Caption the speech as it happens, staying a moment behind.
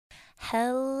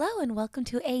Hello and welcome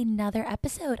to another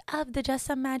episode of the Just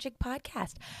Some Magic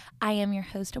podcast. I am your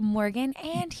host, Morgan,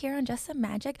 and here on Just Some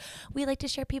Magic, we like to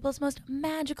share people's most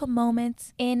magical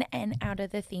moments in and out of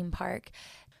the theme park.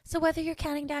 So whether you're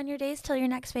counting down your days till your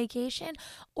next vacation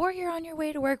or you're on your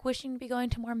way to work wishing to be going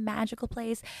to a more magical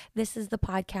place, this is the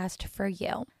podcast for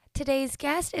you. Today's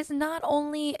guest is not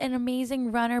only an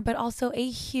amazing runner, but also a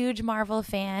huge Marvel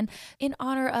fan. In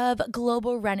honor of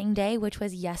Global Running Day, which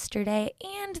was yesterday,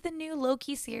 and the new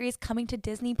Loki series coming to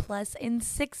Disney Plus in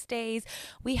 6 days,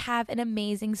 we have an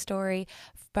amazing story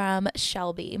from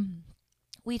Shelby.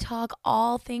 We talk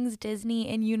all things Disney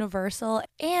and Universal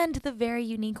and the very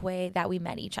unique way that we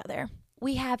met each other.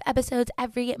 We have episodes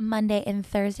every Monday and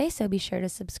Thursday, so be sure to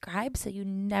subscribe so you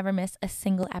never miss a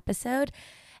single episode.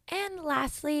 And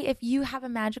lastly, if you have a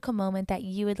magical moment that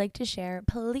you would like to share,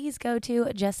 please go to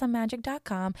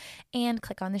justsomemagic.com and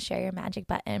click on the Share Your Magic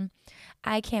button.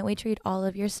 I can't wait to read all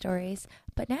of your stories.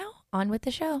 But now, on with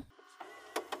the show.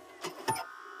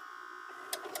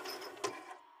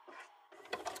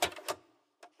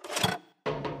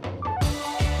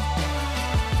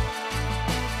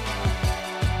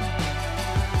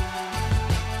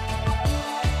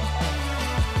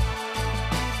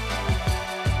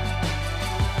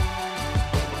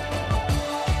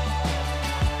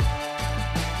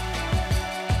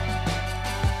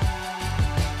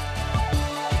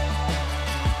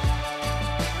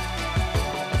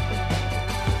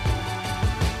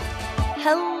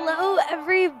 Hello,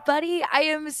 everybody. I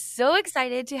am so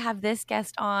excited to have this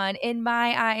guest on. In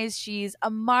my eyes, she's a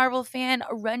Marvel fan,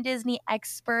 a Run Disney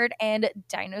expert, and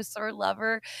dinosaur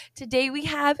lover. Today we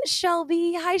have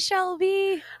Shelby. Hi,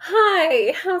 Shelby.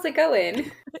 Hi, how's it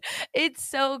going? It's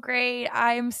so great.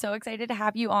 I'm so excited to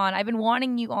have you on. I've been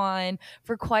wanting you on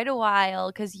for quite a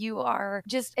while because you are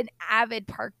just an avid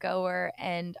park goer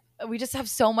and we just have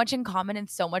so much in common and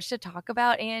so much to talk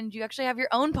about. And you actually have your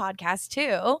own podcast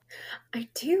too. I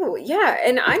do, yeah.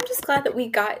 And I'm just glad that we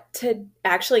got to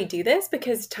actually do this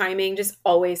because timing just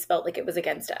always felt like it was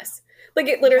against us. Like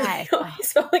it literally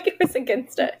always felt like it was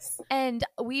against us. And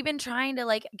we've been trying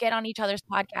to get on each other's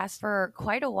podcast for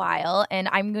quite a while. And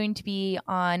I'm going to be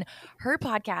on her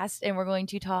podcast and we're going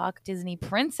to talk Disney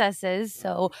princesses.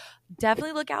 So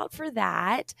definitely look out for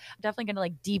that. I'm definitely going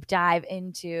to deep dive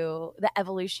into the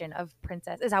evolution of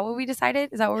princess. Is that what we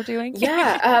decided? Is that what we're doing?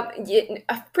 Yeah,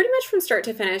 pretty much from start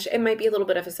to finish. It might be a little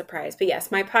bit of a surprise, but yes,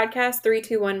 my podcast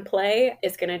 321 Play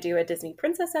is going to do a Disney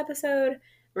princess episode.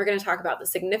 We're going to talk about the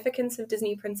significance of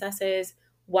Disney princesses,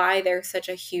 why they're such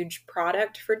a huge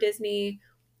product for Disney,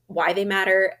 why they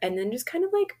matter, and then just kind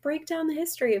of break down the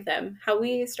history of them, how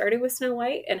we started with Snow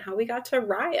White and how we got to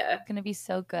Raya. It's going to be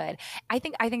so good. I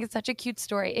think it's such a cute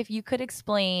story. If you could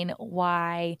explain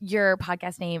why your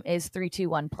podcast name is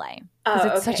 321 Play.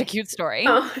 Because it's such a cute story.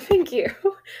 Oh, thank you.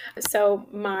 So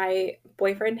my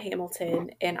boyfriend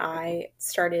Hamilton and I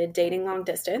started dating long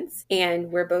distance,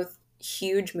 and we're both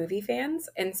huge movie fans.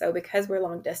 And so because we're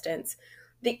long distance,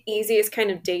 the easiest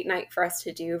kind of date night for us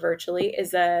to do virtually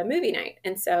is a movie night.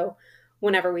 And so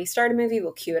whenever we start a movie,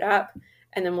 we'll queue it up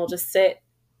and then we'll just sit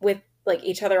with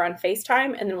each other on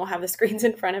FaceTime, and then we'll have the screens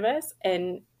in front of us,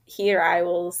 and here I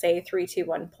will say 3, 2,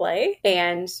 1, play,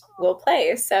 and we'll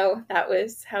play. So that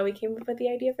was how we came up with the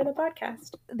idea for the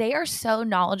podcast. They are so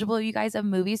knowledgeable, you guys, of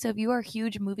movies. So if you are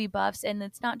huge movie buffs, and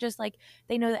it's not just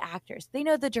they know the actors, they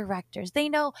know the directors, they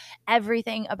know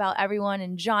everything about everyone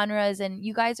and genres, and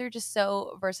you guys are just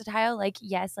so versatile.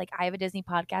 Yes, I have a Disney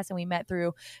podcast and we met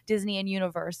through Disney and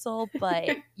Universal, but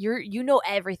you know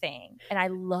everything, and I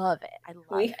love it.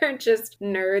 We are just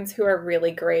nerds who are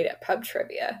really great at pub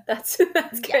trivia. That's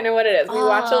kind of what it is. We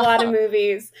watch a lot of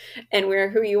movies, and we're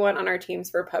who you want on our teams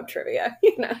for pub trivia.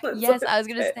 Yes, I was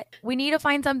gonna say we need to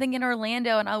find something in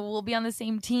Orlando, and we'll be on the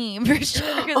same team for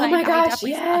sure. Oh my gosh,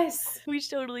 yes, we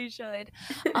totally should.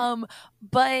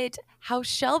 But how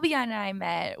Shelby and I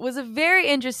met was a very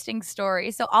interesting story.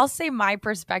 So I'll say my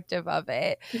perspective of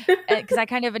it because I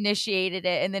kind of initiated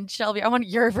it, and then Shelby, I want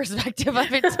your perspective of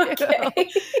it too.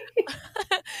 Okay.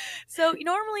 So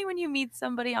normally when you meet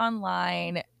somebody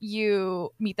online,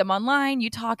 you meet them online, you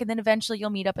talk, and then eventually you'll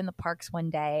meet up in the parks one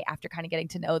day after kind of getting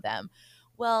to know them.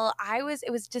 Well,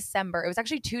 it was December. It was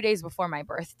actually 2 days before my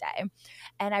birthday.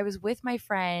 And I was with my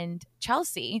friend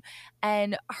Chelsea,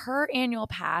 and her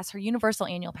Universal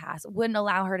annual pass wouldn't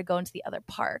allow her to go into the other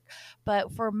park.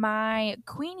 But for my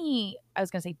Queenie I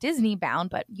was going to say Disney bound,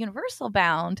 but Universal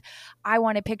bound. I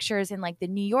wanted pictures in like the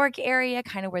New York area,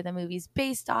 kind of where the movie's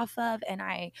based off of. And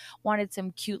I wanted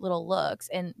some cute little looks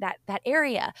in that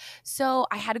area. So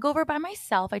I had to go over by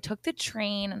myself. I took the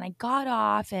train and I got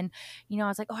off and, I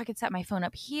was like, oh, I could set my phone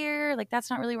up here. Like, that's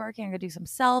not really working. I'm going to do some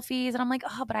selfies. And I'm like,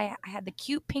 oh, but I had the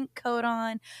cute pink coat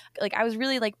on. Like, I was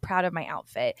really like proud of my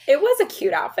outfit. It was a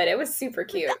cute outfit. It was super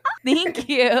cute. Thank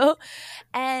you.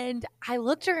 And I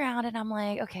looked around and I'm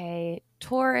like, okay,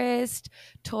 tourist.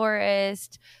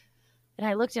 And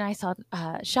I looked and I saw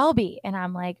Shelby and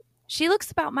I'm like, she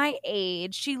looks about my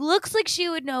age. She looks like she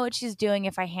would know what she's doing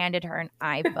if I handed her an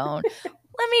iPhone.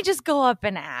 Let me just go up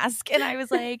and ask. And I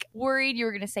was like worried you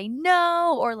were going to say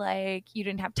no or like you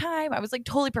didn't have time. I was like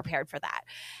totally prepared for that.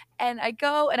 And I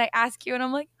go and I ask you and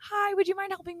I'm like, hi, would you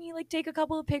mind helping me like take a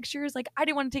couple of pictures? Like, I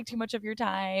didn't want to take too much of your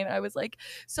time. And I was like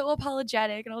so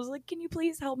apologetic. And I was like, can you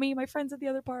please help me? My friend's at the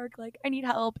other park. Like, I need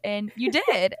help. And you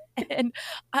did. and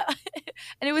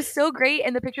it was so great.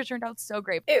 And the picture turned out so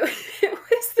great. It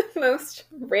was the most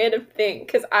random thing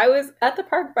because I was at the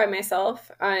park by myself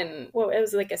on, it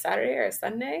was like a Saturday or a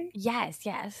Sunday? Yes.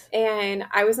 And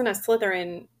I was in a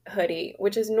Slytherin hoodie,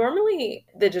 which is normally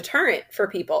the deterrent for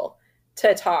people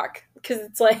to talk because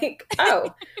it's like,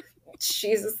 oh,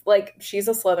 she's a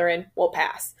Slytherin, we'll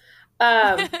pass.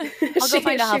 I'll go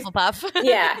find a Hufflepuff.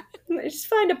 Yeah, just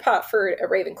find a puff for a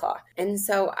Ravenclaw. And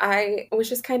so I was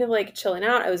just kind of like chilling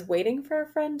out. I was waiting for a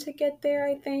friend to get there,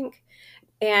 I think.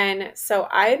 And so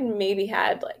I had maybe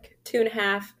had like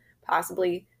 2.5,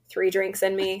 possibly 3 drinks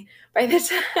in me by the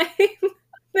time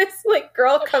this like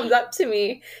girl comes up to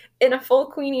me in a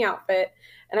full Queenie outfit.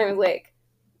 And I was like,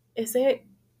 is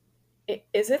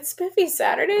it Spiffy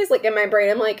Saturdays? Like in my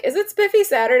brain, I'm like, is it Spiffy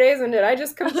Saturdays? And did I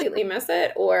just completely miss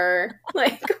it? Or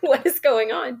like, what is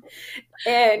going on?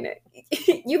 And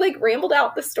you like rambled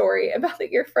out the story about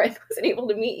that your friend wasn't able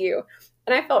to meet you.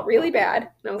 And I felt really bad.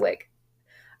 And I was like,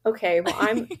 okay,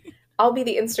 well, I'll be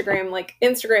the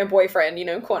Instagram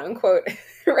boyfriend, quote unquote,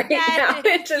 right now.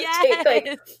 And just take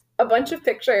like a bunch of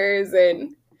pictures.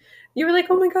 And you were like,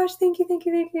 oh my gosh, thank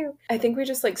you. I think we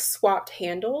just like swapped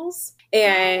handles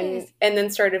and then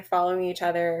started following each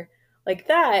other like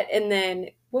that. And then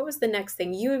what was the next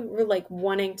thing? You were like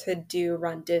wanting to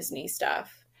run Disney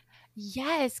stuff.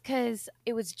 Yes, because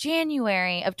it was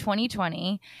January of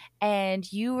 2020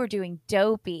 and you were doing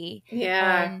Dopey.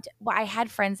 Yeah. And I had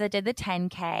friends that did the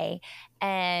 10K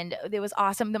and it was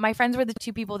awesome. My friends were the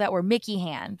 2 people that were Mickey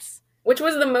hands. Which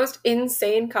was the most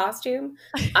insane costume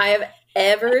I have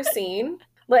ever seen.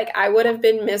 Like, I would have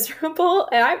been miserable.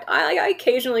 And I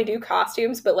occasionally do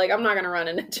costumes, but like, I'm not going to run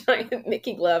in a giant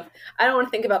Mickey glove. I don't want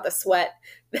to think about the sweat.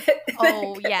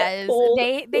 Yes.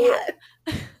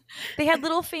 They had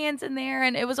little fans in there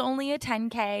and it was only a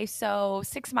 10K. So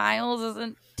 6 miles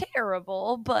isn't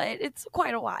terrible, but it's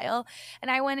quite a while.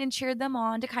 And I went and cheered them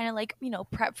on to kind of like,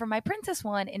 prep for my princess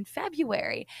one in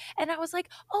February. And I was like,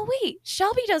 oh, wait,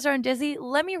 Shelby does run Disney.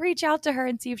 Let me reach out to her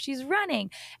and see if she's running.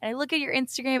 And I look at your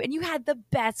Instagram and you had the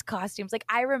best costumes. Like,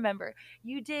 I remember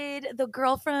you did the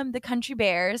girl from the Country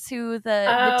Bears who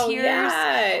the Tears.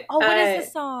 Yeah. Oh, what is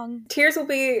the song? Tears will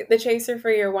be the chaser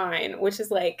for your wine, which is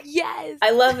like, yes.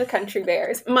 I love the Country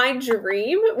Bears. My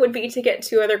dream would be to get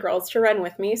 2 other girls to run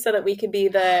with me so that we could be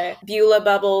the Beulah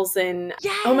Bubbles and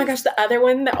oh my gosh, the other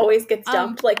one that always gets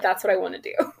dumped. Like, that's what I want to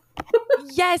do.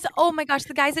 Yes. Oh my gosh,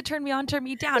 the guys that turned me on turned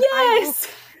me down.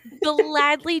 Yes. I will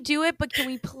gladly do it, but can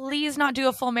we please not do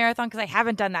a full marathon because I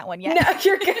haven't done that one yet. No,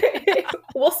 you're good.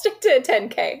 We'll stick to a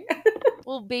 10K.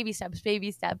 Well, baby steps.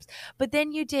 But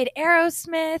then you did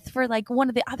Aerosmith for like one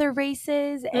of the other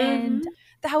races and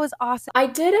that was awesome.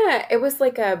 It was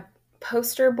like a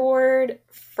poster board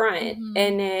front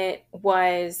and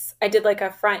I did like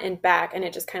a front and back and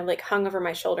it just kind of like hung over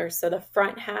my shoulders. So the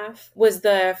front half was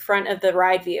the front of the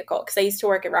ride vehicle because I used to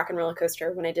work at Rock and Roller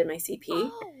Coaster when I did my CP.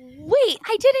 Oh, wait,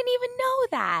 I didn't even know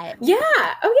that.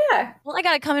 Yeah. Oh yeah. Well, I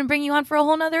got to come and bring you on for a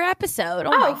whole nother episode.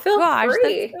 Oh my feel gosh,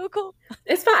 free. that's so cool.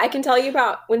 It's fun. I can tell you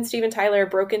about when Steven Tyler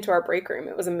broke into our break room.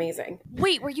 It was amazing.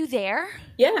 Wait, were you there?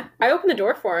 Yeah, I opened the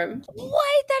door for him.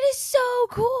 What? That is so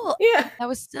cool. Yeah. That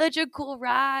was such a cool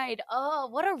ride. Oh,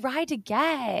 what a ride to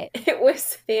get. It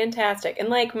was fantastic. And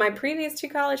like my previous 2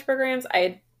 college programs,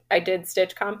 I did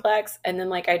Stitch Complex and then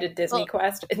like I did Disney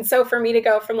Quest. And so for me to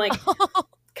go from like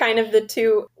kind of the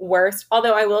 2 worst,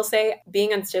 although I will say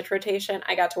being on Stitch rotation,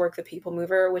 I got to work the People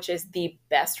Mover, which is the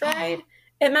best ride.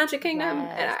 at Magic Kingdom.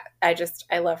 And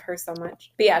I love her so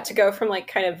much. But yeah, to go from like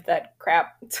kind of that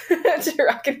crap to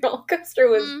Rock and Roller Coaster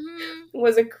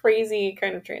was a crazy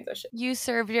kind of transition. You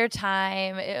served your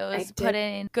time. It was put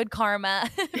in good karma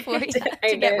for you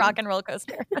to get Rock and Roller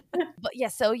Coaster. But yeah,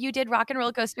 so you did Rock and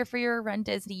Roller Coaster for your Run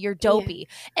Disney. You're Dopey.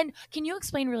 Yeah. And can you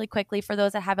explain really quickly for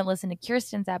those that haven't listened to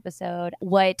Kirsten's episode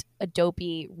what a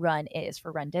Dopey run is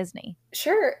for Run Disney?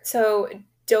 Sure. So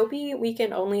Dopey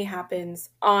weekend only happens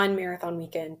on Marathon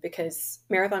weekend because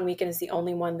Marathon weekend is the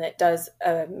only one that does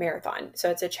a marathon.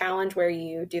 So it's a challenge where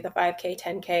you do the 5K,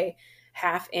 10K,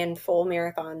 half and full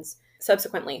marathons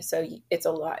subsequently. So it's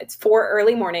a lot. It's 4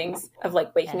 early mornings of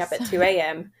like waking up at 2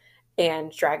 a.m.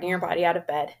 and dragging your body out of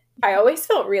bed. I always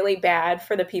felt really bad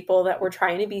for the people that were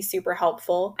trying to be super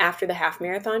helpful after the half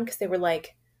marathon because they were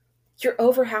like, you're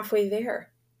over halfway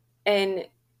there. And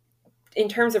in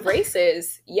terms of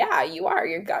races, yeah, you are.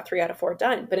 You've got 3 out of 4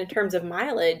 done. But in terms of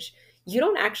mileage, you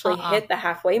don't actually hit the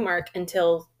halfway mark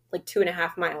until like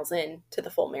 2.5 miles in to the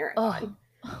full marathon.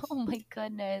 Oh my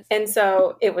goodness. And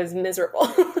so it was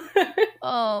miserable.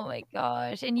 Oh my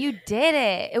gosh. And you did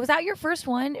it. Was that your first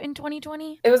one in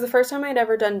 2020? It was the first time I'd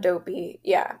ever done Dopey.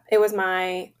 Yeah. It was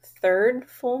my 3rd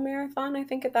full marathon, I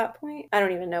think, at that point. I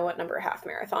don't even know what number half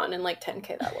marathon and like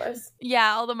 10K that was.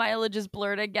 Yeah, all the mileages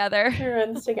blur together. It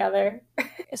runs together.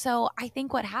 So I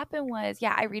think what happened was,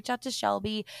 I reached out to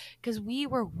Shelby because we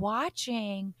were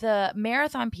watching the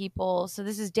marathon people. So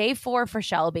this is day 4 for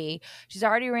Shelby. She's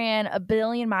already ran 1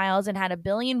 billion miles and had 1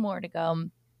 billion more to go.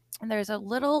 And there's a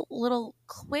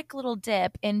quick little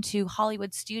dip into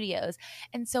Hollywood Studios.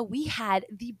 And so we had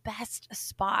the best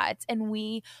spots and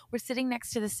we were sitting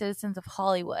next to the citizens of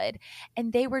Hollywood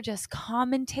and they were just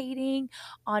commentating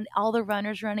on all the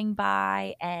runners running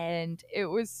by. And it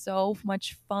was so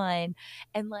much fun.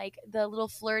 And like the little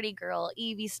flirty girl,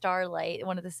 Evie Starlight,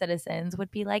 one of the citizens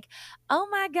would be like, oh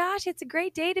my gosh, it's a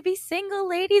great day to be single,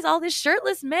 ladies. All these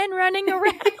shirtless men running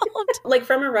around. Like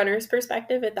from a runner's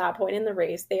perspective at that point in the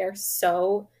race, they are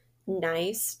so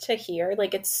nice to hear.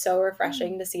 Like it's so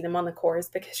refreshing to see them on the course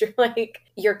because you're like,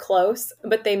 you're close,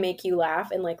 but they make you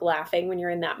laugh, and like laughing when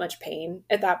you're in that much pain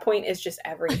at that point is just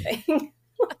everything.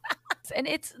 And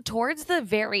it's towards the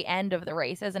very end of the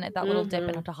race, isn't it? That little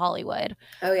dip into Hollywood.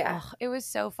 Oh, yeah. It was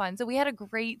so fun. So we had a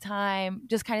great time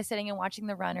just kind of sitting and watching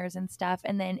the runners and stuff.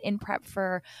 And then in prep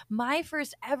for my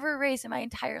first ever race in my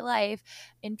entire life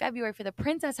in February for the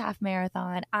Princess Half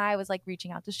Marathon, I was like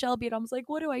reaching out to Shelby and I was like,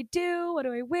 what do I do? What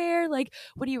do I wear? Like,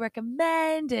 what do you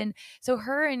recommend? And so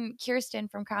her and Kirsten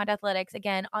from Crowned Athletics,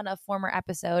 again, on a former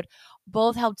episode,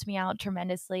 both helped me out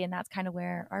tremendously. And that's kind of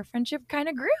where our friendship kind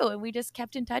of grew. And we just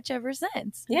kept in touch ever since.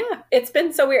 Yeah, it's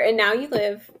been so weird. And now you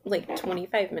live like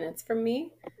 25 minutes from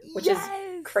me, which is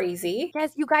crazy.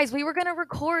 Yes, you guys, we were going to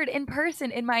record in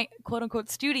person in my quote unquote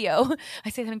studio.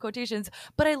 I say that in quotations,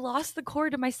 but I lost the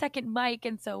cord to my second mic.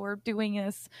 And so we're doing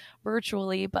this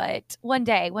virtually. But one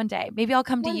day, maybe I'll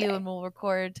come to you and we'll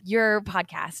record your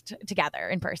podcast together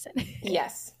in person.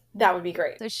 Yes. That would be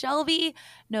great. So Shelby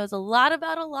knows a lot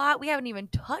about a lot. We haven't even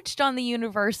touched on the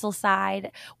Universal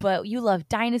side, but you love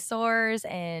dinosaurs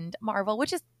and Marvel,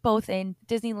 which is both in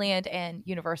Disneyland and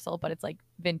Universal, but it's like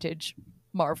vintage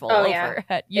Marvel over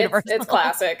at Universal. It's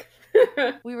classic.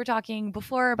 We were talking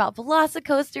before about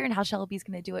Velocicoaster and how Shelby's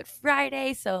going to do it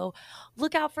Friday. So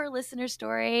look out for a listener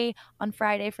story on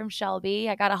Friday from Shelby.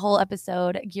 I got a whole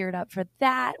episode geared up for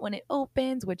that when it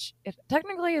opens, which it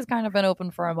technically has kind of been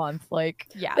open for a month. Like,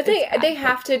 yeah. But they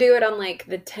have to do it on like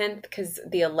the 10th because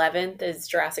the 11th is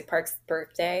Jurassic Park's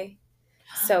birthday.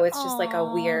 So it's just like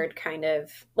a weird kind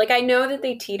of, like, I know that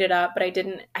they teed it up, but I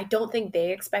don't think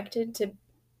they expected to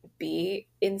be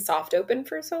in soft open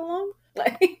for so long.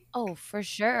 Oh, for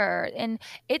sure. And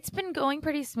it's been going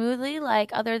pretty smoothly,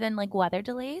 like other than like weather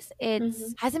delays. It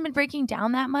hasn't been breaking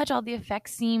down that much. All the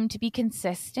effects seem to be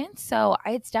consistent. So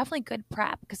it's definitely good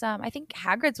prep because I think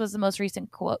Hagrid's was the most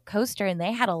recent coaster and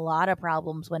they had a lot of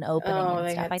problems when opening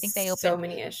and stuff. I think they opened so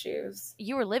many issues.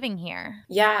 You were living here.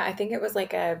 Yeah, I think it was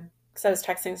like because I was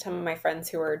texting some of my friends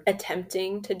who were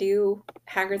attempting to do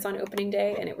Hagrid's on opening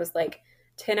day and it was like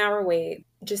 10-hour wait.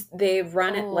 Just they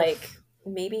run at like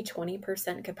maybe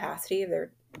 20% capacity of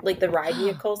their, like the ride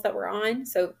vehicles that we're on.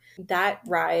 So that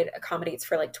ride accommodates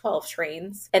for like 12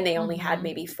 trains and they only had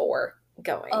maybe 4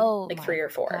 going, like 3 or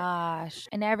 4. Gosh.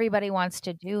 And everybody wants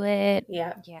to do it.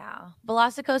 Yeah.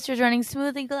 Velocicoaster's running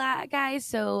smoothly, guys.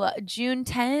 So June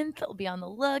 10th, we'll be on the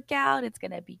lookout. It's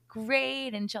going to be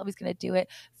great. And Shelby's going to do it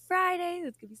Friday.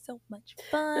 It's going to be so much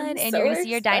fun. And you're going to see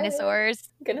your dinosaurs.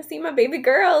 I'm going to see my baby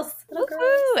girls.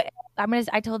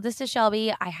 I told this to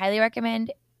Shelby. I highly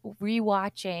recommend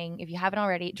rewatching, if you haven't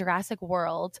already, Jurassic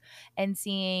World and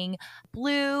seeing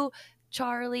Blue,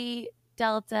 Charlie,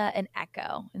 Delta, and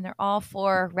Echo. And they're all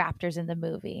 4 raptors in the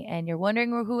movie. And you're wondering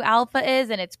who Alpha is,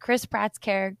 and it's Chris Pratt's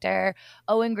character,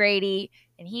 Owen Grady.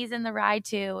 And he's in the ride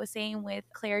too. Same with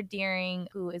Claire Dearing,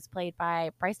 who is played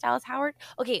by Bryce Dallas Howard.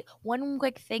 Okay, one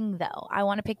quick thing though. I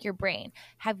want to pick your brain.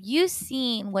 Have you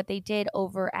seen what they did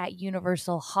over at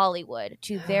Universal Hollywood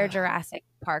to their Jurassic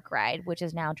Park ride, which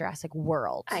is now Jurassic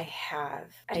World? I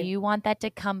have. Do you want that to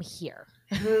come here?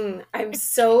 I'm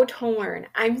so torn.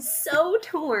 I'm so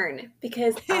torn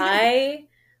because I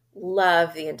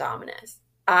love the Indominus.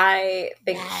 I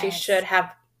think she should have.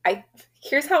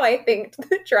 Here's how I think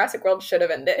Jurassic World should have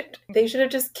ended. They should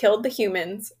have just killed the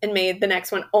humans and made the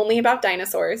next one only about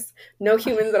dinosaurs. No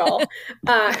humans at all.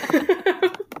 But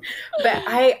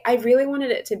I really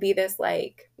wanted it to be this,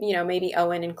 like, you know, maybe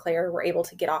Owen and Claire were able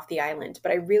to get off the island,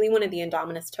 but I really wanted the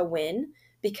Indominus to win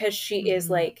because she is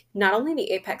like not only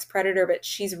the apex predator, but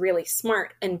she's really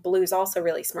smart, and Blue's also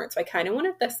really smart. So I kind of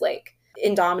wanted this like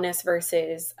Indominus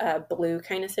versus Blue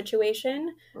kind of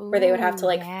situation where they would have to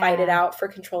like fight it out for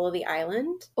control of the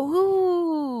island.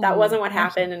 Ooh. That wasn't what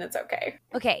happened, and it's okay.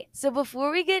 Okay, so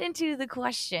before we get into the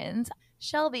questions,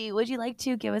 Shelby, would you like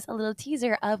to give us a little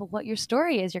teaser of what your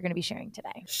story is you're going to be sharing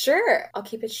today? Sure. I'll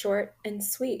keep it short and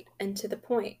sweet and to the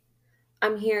point.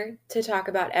 I'm here to talk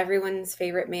about everyone's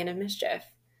favorite man of mischief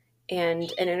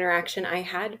and an interaction I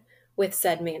had with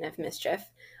said man of mischief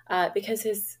because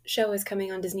his show is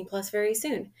coming on Disney Plus very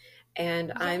soon.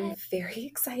 And I'm very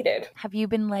excited. Have you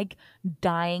been like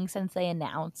dying since they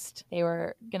announced they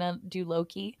were gonna do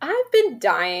Loki? I've been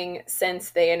dying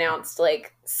since they announced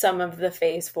like some of the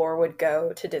phase 4 would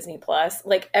go to Disney Plus.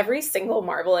 Like every single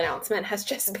Marvel announcement has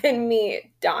just been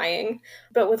me dying.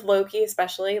 But with Loki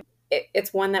especially,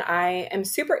 it's one that I am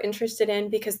super interested in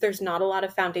because there's not a lot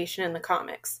of foundation in the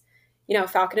comics. You know,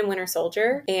 Falcon and Winter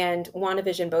Soldier and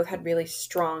WandaVision both had really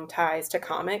strong ties to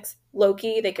comics.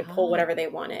 Loki, they could pull whatever they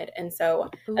wanted. And so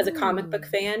as a comic book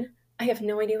fan, I have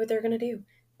no idea what they're going to do.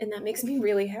 And that makes me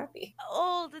really happy.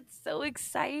 Oh, that's so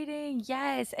exciting.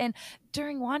 Yes. And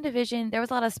during WandaVision, there was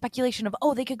a lot of speculation of,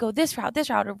 oh, they could go this route,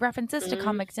 or references to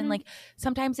comics. And like,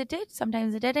 sometimes it did,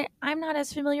 sometimes it didn't. I'm not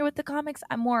as familiar with the comics.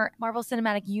 I'm more Marvel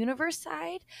Cinematic Universe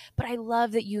side, but I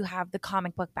love that you have the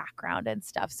comic book background and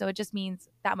stuff. So it just means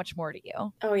that much more to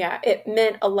you. Oh yeah. It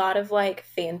meant a lot of like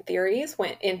fan theories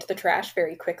went into the trash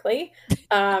very quickly.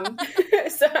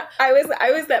 So I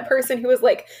was that person who was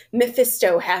like,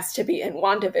 Mephisto has to be in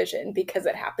WandaVision because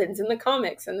it happens in the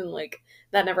comics. And then like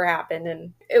that never happened.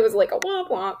 And it was like a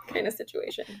womp womp kind of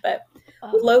situation. But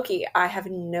with Loki, I have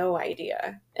no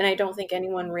idea. And I don't think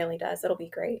anyone really does. It'll be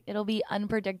great. It'll be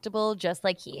unpredictable, just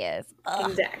like he is.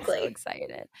 Exactly. I'm so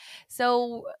excited.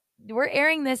 So we're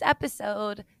airing this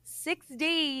episode 6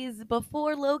 days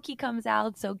before Loki comes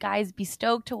out. So guys, be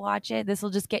stoked to watch it. This will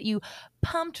just get you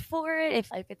pumped for it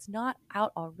if it's not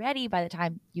out already by the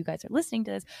time you guys are listening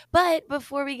to this. But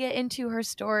before we get into her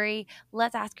story,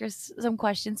 let's ask her some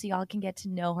questions so y'all can get to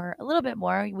know her a little bit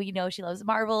more. We know she loves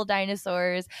Marvel,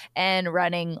 dinosaurs, and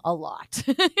running a lot.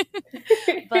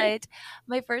 But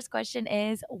my first question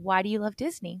is, why do you love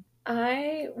Disney?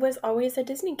 I was always a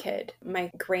Disney kid.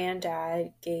 My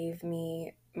granddad gave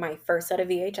me my first set of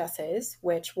VHSs,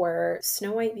 which were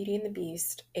Snow White, Beauty and the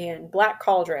Beast, and Black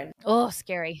Cauldron. Oh,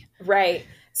 scary. Right.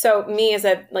 So me as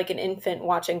an infant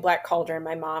watching Black Cauldron,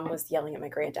 my mom was yelling at my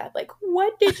granddad, like,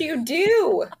 what did you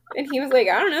do? And he was like,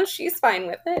 I don't know. She's fine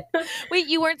with it. Wait,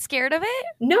 you weren't scared of it?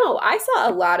 No, I saw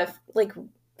a lot of like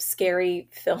scary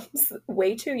films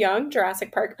way too young,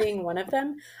 Jurassic Park being one of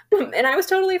them, and I was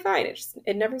totally fine.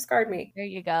 It never scarred me. There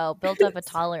you go, built up a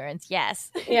tolerance.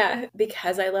 Yes. Yeah,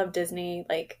 because I love Disney.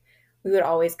 Like we would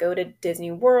always go to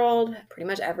Disney World pretty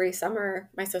much every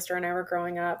summer. My sister and I were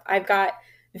growing up. I've got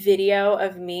video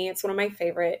of me. It's one of my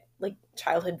favorite like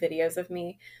childhood videos of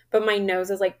me, but my nose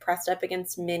is like pressed up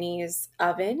against Minnie's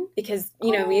oven because,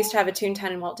 you know, we used to have a Toontown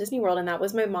in Walt Disney World, and that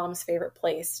was my mom's favorite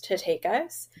place to take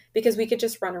us because we could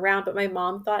just run around. But my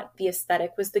mom thought the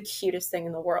aesthetic was the cutest thing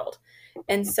in the world.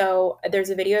 And so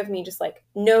there's a video of me just like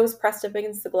nose pressed up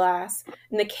against the glass,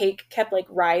 and the cake kept like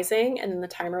rising, and then the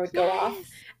timer would go off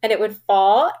and it would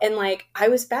fall. And like I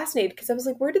was fascinated because I was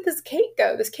like, where did this cake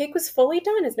go? This cake was fully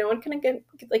done. Is no one gonna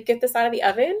get this out of the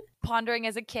oven? Pondering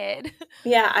as a kid.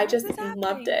 Yeah, I just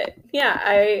loved it. Yeah,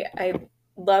 I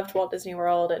loved Walt Disney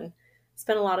World and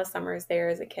spent a lot of summers there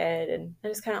as a kid, and I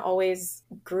just kind of always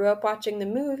grew up watching the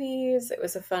movies. It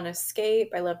was a fun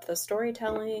escape. I loved the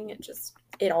storytelling.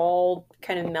 It all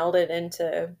kind of melded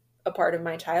into a part of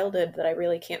my childhood that I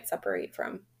really can't separate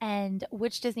from. And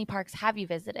which Disney parks have you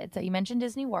visited? So you mentioned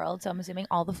Disney World, so I'm assuming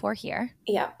all the 4 here.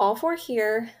 Yeah, all 4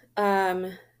 here.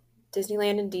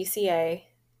 Disneyland and DCA.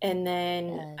 And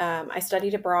then Yes. I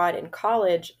studied abroad in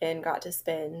college and got to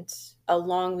spend a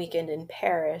long weekend in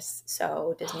Paris.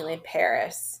 So Disneyland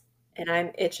Paris. And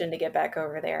I'm itching to get back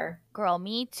over there. Girl,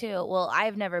 me too. Well,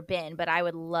 I've never been, but I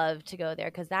would love to go there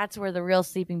because that's where the real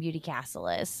Sleeping Beauty castle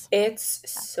is. It's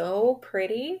so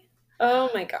pretty. Oh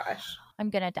my gosh. I'm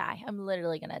going to die. I'm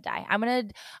literally going to die. I'm going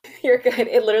to. You're good.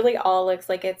 It literally all looks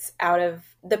like it's out of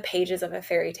the pages of a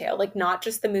fairy tale. Like, not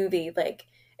just the movie. Like,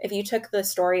 if you took the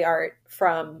story art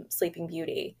from Sleeping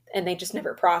Beauty and they just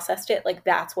never processed it, like,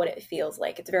 that's what it feels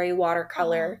like. It's very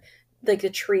watercolor. Like,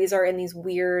 the trees are in these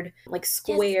weird, like,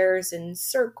 squares and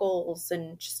circles,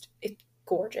 and just, it's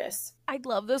gorgeous. I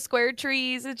love the square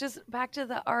trees. It's just back to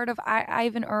the art of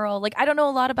Ivan Earl. Like, I don't know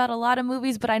a lot about a lot of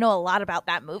movies, but I know a lot about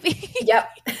that movie. Yep.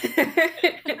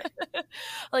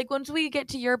 Like, once we get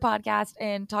to your podcast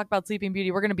and talk about Sleeping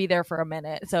Beauty, we're going to be there for a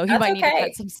minute. So you might need to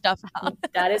cut some stuff out.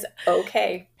 That is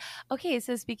okay. Okay,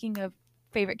 so speaking of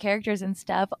favorite characters and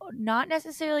stuff, not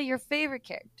necessarily your favorite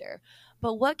character,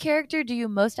 but what character do you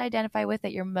most identify with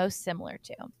that you're most similar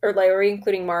to? Or, like, are we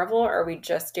including Marvel, or are we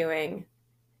just doing,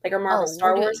 like, are Marvel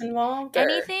Star Wars involved?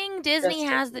 Anything Disney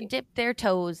has that dip their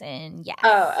toes in, yes.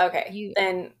 Oh, okay.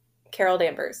 Then Carol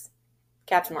Danvers,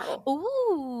 Captain Marvel.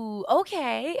 Ooh,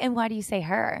 okay. And why do you say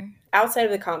her? Outside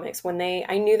of the comics,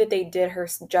 I knew that they did her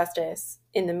justice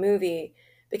in the movie,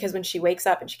 because when she wakes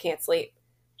up and she can't sleep,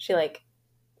 she, like,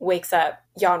 wakes up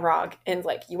Yon-Rogg and is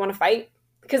like, you want to fight?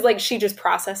 Because, like, she just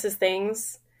processes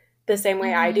things the same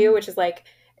way I do, which is like,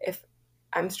 if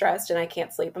I'm stressed and I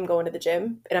can't sleep, I'm going to the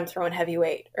gym and I'm throwing heavy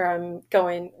weight, or I'm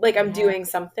going, like, I'm doing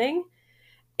something.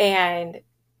 And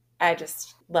I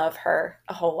just love her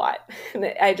a whole lot.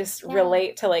 I just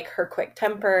relate to, like, her quick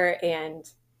temper and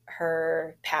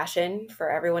her passion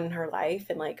for everyone in her life,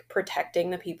 and, like, protecting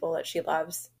the people that she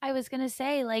loves. I was going to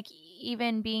say, like,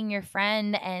 even being your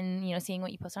friend and, you know, seeing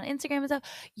what you post on Instagram and stuff,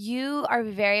 you are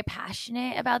very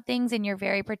passionate about things and you're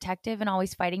very protective and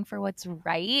always fighting for what's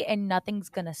right, and nothing's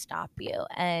going to stop you.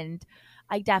 And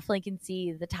I definitely can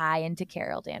see the tie into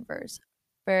Carol Danvers.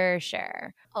 For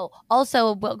sure. Oh,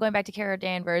 also, going back to Carol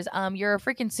Danvers, you're a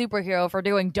freaking superhero for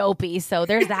doing Dopey, so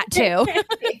there's that too.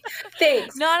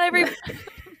 Thanks. Not every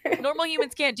normal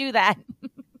humans can't do that.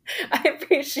 I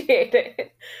appreciate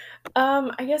it.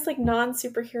 I guess, like,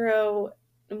 non-superhero,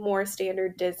 more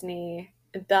standard Disney.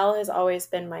 Belle has always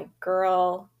been my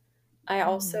girl. I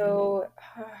also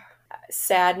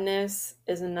Sadness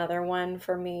is another one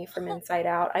for me from Inside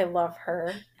Out. I love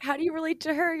her. How do you relate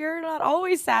to her? You're not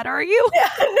always sad, are you?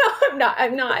 No,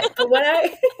 I'm not. But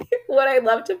what I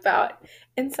loved about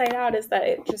Inside Out is that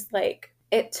it just, like,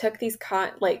 it took these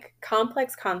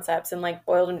complex concepts and, like,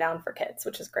 boiled them down for kids,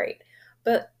 which is great.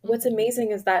 But what's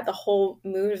amazing is that the whole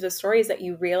mood of the story is that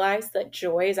you realize that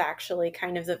Joy is actually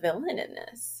kind of the villain in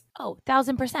this. Oh,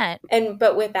 1,000%.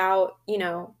 But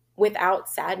without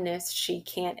Sadness, she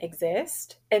can't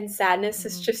exist. And Sadness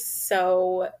is just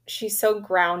she's so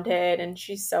grounded, and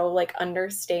she's so, like,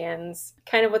 understands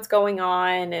kind of what's going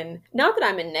on. And not that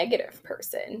I'm a negative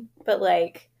person, but,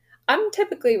 like, I'm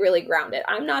typically really grounded.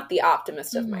 I'm not the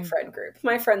optimist of my friend group.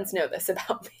 My friends know this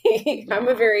about me. I'm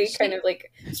a very kind of,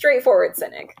 like, straightforward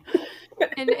cynic.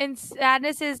 And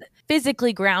Sadness is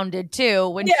physically grounded too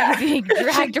when she's being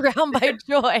dragged around by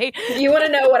Joy. You want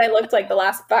to know what I looked like the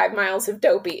last 5 miles of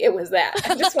Dopey? It was that.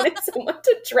 I just wanted someone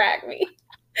to drag me.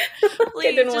 Please,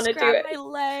 I didn't want to do it. My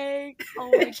leg.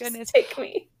 Oh my goodness. Take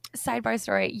me. Sidebar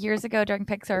story. Years ago during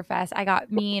Pixar Fest, I got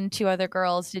me and 2 other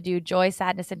girls to do Joy,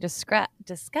 Sadness, and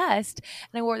Disgust.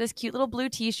 And I wore this cute little blue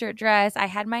t-shirt dress. I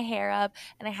had my hair up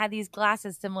and I had these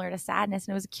glasses similar to Sadness.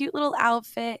 And it was a cute little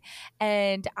outfit.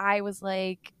 And I was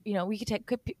like, you know, we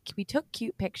took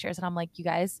cute pictures. And I'm like, you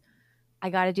guys, I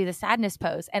got to do the Sadness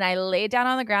pose. And I laid down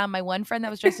on the ground. My one friend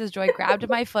that was dressed as Joy grabbed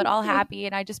my foot all happy.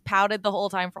 And I just pouted the whole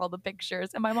time for all the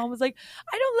pictures. And my mom was like,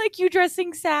 I don't like you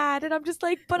dressing sad. And I'm just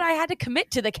like, but I had to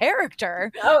commit to the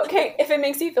character. Oh, okay. If it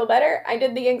makes you feel better, I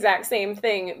did the exact same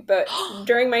thing. But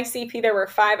during my CP, there were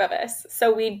 5 of us.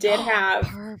 So we did have,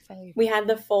 we had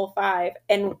the full 5.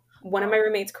 And one of my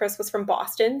roommates, Chris, was from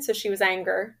Boston. So she was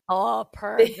Anger. Oh,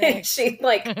 perfect. She,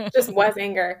 like, just was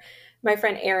Anger. My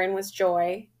friend Erin was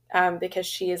Joy. Because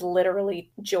she is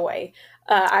literally Joy.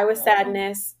 I was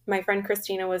Sadness. My friend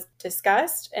Christina was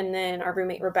Disgust. And then our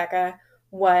roommate Rebecca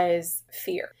was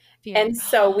Fear. And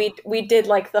so we did,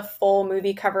 like, the full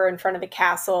movie cover in front of the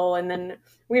castle. And then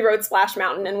we rode Splash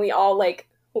Mountain, and we all, like,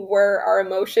 were our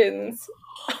emotions.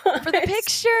 For the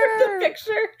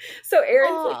picture. So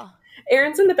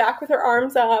Erin's in the back with her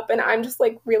arms up, and I'm just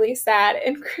like really sad.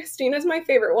 And Christina's my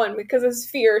favorite one because of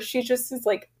fear. She just is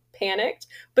like panicked,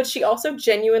 but she also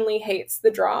genuinely hates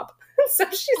the drop. So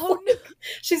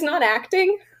she's not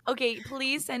acting. Okay,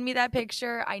 please send me that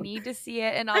picture. I need to see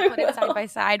it, and I'll put it side by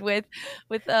side with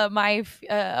my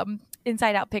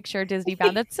Inside Out picture Disney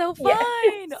found. That's so fun.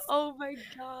 Yes. Oh my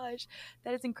gosh,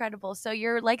 that is incredible. So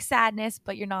you're like sadness,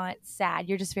 but you're not sad.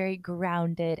 You're just very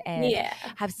grounded and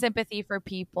have sympathy for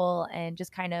people and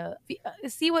just kind of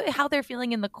see how they're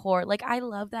feeling in the core. Like I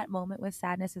love that moment with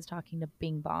Sadness is talking to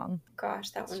Bing Bong. Gosh,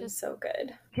 that one is so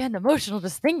good. Getting emotional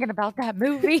just thinking about that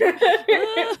movie.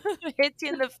 Hits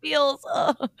you in the feels.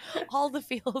 All the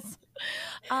feels.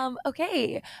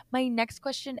 Okay, my next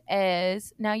question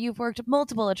is, now you've worked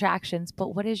multiple attractions,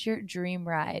 but what is your dream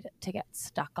ride to get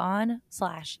stuck on /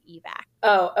 evac?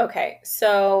 Oh, okay.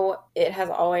 So it has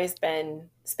always been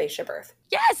Spaceship Earth.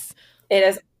 Yes! It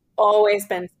has always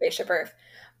been Spaceship Earth.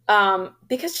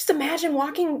 Because just imagine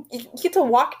you get to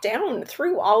walk down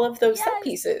through all of those set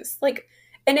pieces. Like,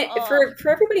 and for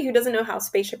everybody who doesn't know how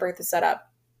Spaceship Earth is set up,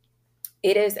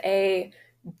 it is a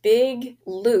big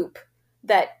loop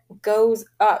that goes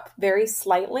up very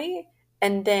slightly,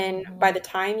 and then by the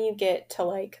time you get to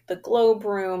like the globe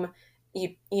room,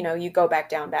 you go back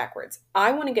down backwards.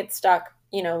 I want to get stuck,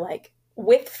 like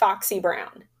with Foxy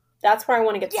Brown. That's where I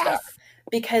want to get stuck,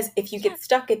 because if you get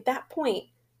stuck at that point,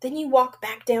 then you walk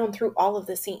back down through all of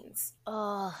the scenes.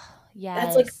 Oh,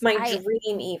 yes. That's like my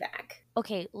dream evac.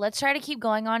 Okay, let's try to keep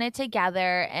going on it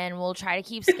together, and we'll try to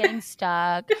keep getting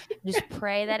stuck. Just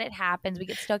pray that it happens. We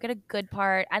get stuck at a good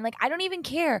part. I'm like, I don't even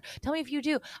care. Tell me if you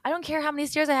do. I don't care how many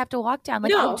stairs I have to walk down.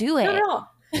 Like, I'll do it. Not at all.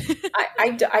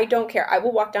 I don't care. I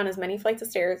will walk down as many flights of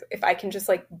stairs if I can just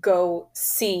like go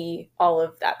see all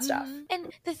of that stuff.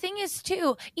 And the thing is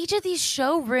too, each of these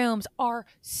showrooms are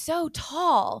so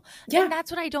tall. Yeah. And that's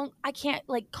what I can't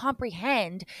like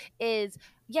comprehend is,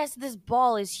 yes, this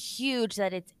ball is huge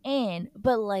that it's in,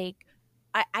 but like,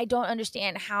 I don't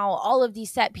understand how all of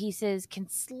these set pieces can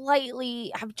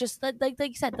slightly have just like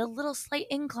you said, the little slight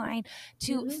incline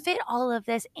to fit all of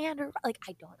this. And like,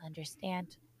 I don't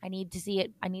understand. I need to see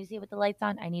it. I need to see it with the lights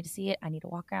on. I need to see it. I need to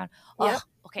walk around. Yep. Oh,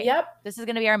 okay. Yep. This is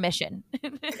going to be our mission.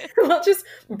 We'll just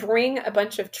bring a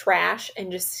bunch of trash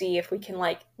and just see if we can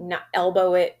like not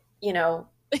elbow it,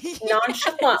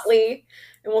 nonchalantly.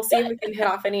 And we'll see if we can hit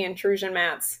off any intrusion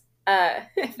mats.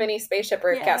 If any Spaceship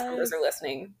Earth cast members are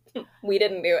listening, we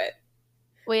didn't do it.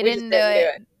 We didn't do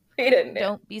it. We didn't do it.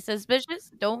 Don't be suspicious.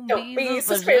 Don't be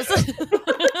suspicious.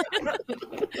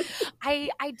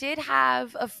 I did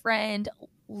have a friend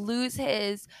lose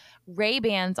his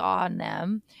Ray-Bans on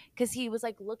them because he was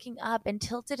like looking up and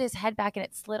tilted his head back, and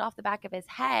it slid off the back of his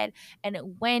head and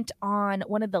it went on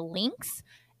one of the links.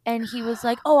 And he was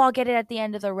like, oh, I'll get it at the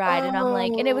end of the ride. And I'm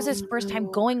like, and it was his first time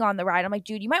going on the ride. I'm like,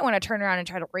 dude, you might want to turn around and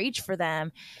try to reach for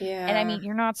them. Yeah. And I mean,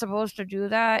 you're not supposed to do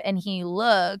that. And he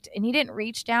looked and he didn't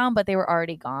reach down, but they were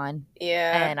already gone.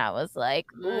 Yeah. And I was like,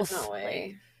 oof, no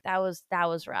way. Like, that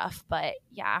was rough. But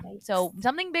yeah. So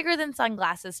something bigger than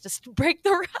sunglasses just to break the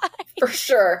ride. For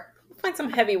sure. Find some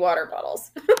heavy water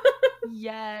bottles.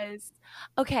 Yes.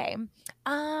 Okay.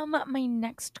 My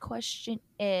next question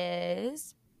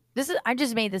is, I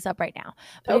just made this up right now.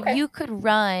 But if you could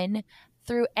run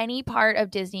through any part of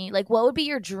Disney, like what would be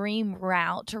your dream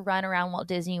route to run around Walt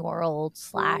Disney World /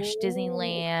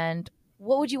 Disneyland?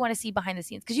 What would you want to see behind the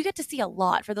scenes? Because you get to see a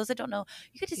lot. For those that don't know,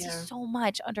 you get to see so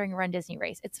much during a Run Disney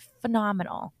race. It's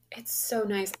phenomenal. It's so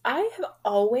nice. I have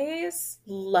always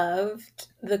loved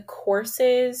the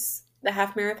courses, the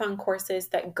half marathon courses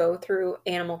that go through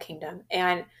Animal Kingdom.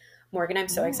 And Morgan, I'm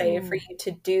so excited for you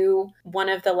to do one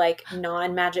of the like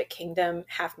non-Magic Kingdom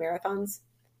half marathons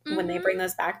when they bring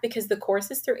those back, because the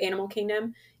courses through Animal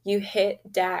Kingdom, you hit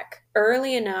DAC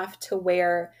early enough to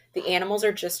where the animals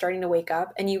are just starting to wake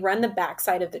up, and you run the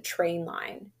backside of the train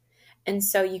line. And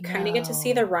so you kind of get to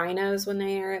see the rhinos when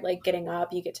they're like getting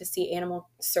up. You get to see animal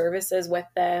services with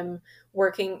them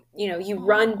working. You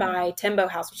run by Timbo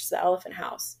House, which is the elephant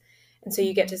house. And so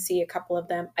you get to see a couple of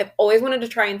them. I've always wanted to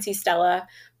try and see Stella,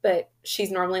 but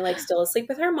she's normally like still asleep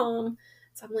with her mom.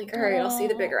 So I'm like, all right, I'll see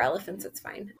the bigger elephants. It's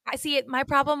fine. I see it. My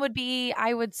problem would be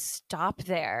I would stop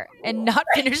there and not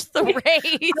finish the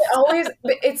race.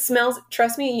 It smells,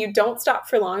 trust me, you don't stop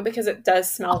for long because it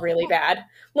does smell really bad.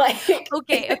 Like,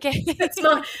 okay. It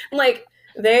smells like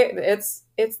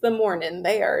it's the morning.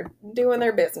 They are doing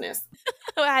their business.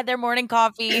 I had their morning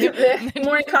coffee. The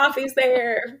morning coffee's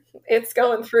there. It's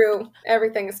going through.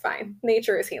 Everything is fine.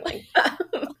 Nature is healing.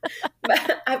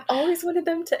 But I've always wanted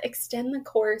them to extend the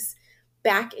course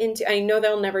back into, I know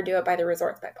they'll never do it by the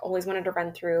resorts, but I've always wanted to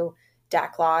run through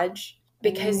Dak Lodge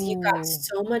because you got Ooh.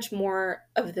 so much more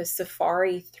of the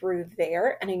safari through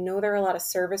there. And I know there are a lot of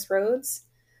service roads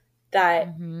that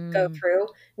go Hmm. through.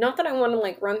 Not that I want to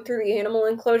like run through the animal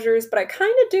enclosures, but I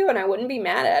kind of do, and I wouldn't be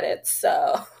mad at it.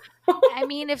 So, I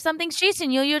mean, if something's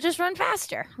chasing you, you'll just run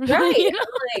faster. right. You know?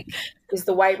 I'm like, is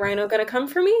the white rhino going to come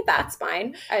for me? That's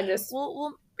fine. I just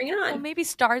We'll bring it Well, on. maybe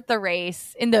start the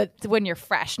race in the when you're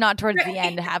fresh, not towards the end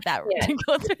Right. to have that Yeah. to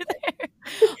go through there.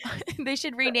 They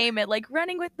should rename it like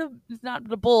running with the not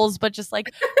the bulls, but just like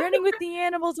running with the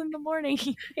animals in the morning.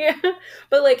 Yeah.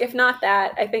 But like if not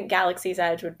that, I think Galaxy's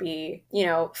Edge would be,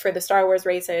 for the Star Wars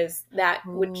races, that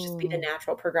would just be the Ooh.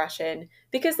 natural progression.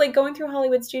 Because like going through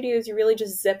Hollywood Studios, you really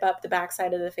just zip up the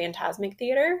backside of the Fantasmic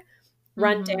Theater,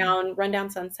 Mm-hmm. run down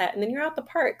Sunset, and then you're out the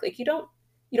park. Like you don't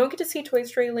get to see Toy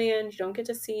Story Land, you don't get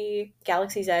to see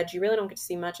Galaxy's Edge, you really don't get to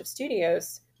see much of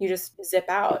studios. You just zip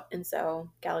out. And so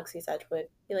Galaxy's Edge would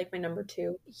be like my number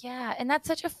two. Yeah, and that's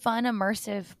such a fun,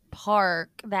 immersive park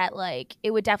that like it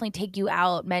would definitely take you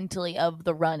out mentally of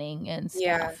the running and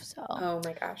Yeah. stuff. So, Oh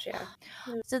my gosh, yeah.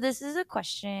 so this is a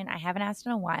question I haven't asked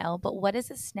in a while, but what is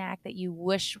a snack that you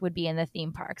wish would be in the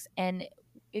theme parks? And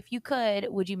if you could,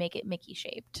 would you make it Mickey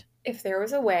shaped? If there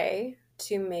was a way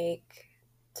to make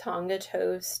Tonga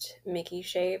toast Mickey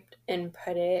shaped and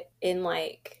put it in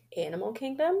like Animal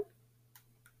Kingdom,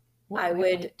 I would.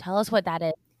 Wait, tell us what that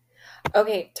is.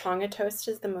 Okay, Tonga toast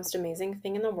is the most amazing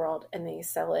thing in the world, and they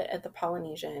sell it at the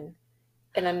Polynesian.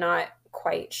 And I'm not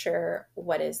quite sure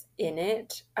what is in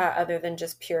it other than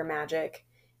just pure magic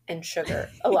and sugar,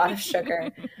 a lot of sugar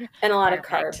and a lot of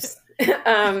Perfect. carbs.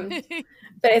 um,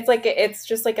 but it's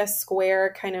just like a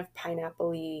square kind of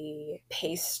pineapple-y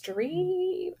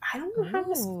pastry. I Ooh, don't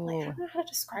know how to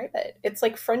describe it. It's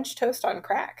like French toast on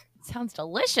crack. sounds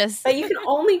delicious. But you can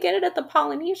only get it at the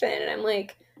Polynesian. And I'm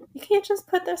like, you can't just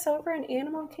put this over in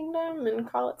Animal Kingdom and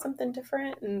call it something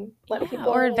different and let Yeah,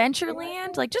 or people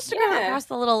Adventureland, like just to go yeah, across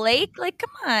the little lake. Like, come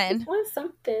just on. want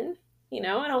something. I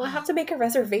don't have to make a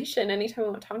reservation anytime I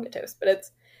want Tonga toast, but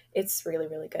it's really,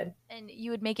 really good. And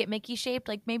you would make it Mickey shaped,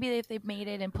 like maybe if they made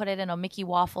it and put it in a Mickey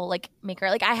waffle like maker.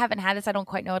 Like I haven't had this, I don't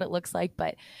quite know what it looks like,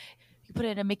 but you put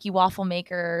it in a Mickey waffle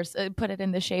maker, put it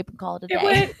in the shape and call it a It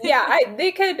day. would, yeah.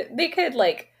 They could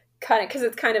like cut it because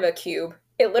it's kind of a cube.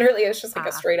 It literally is just like a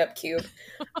Ah, straight up cube.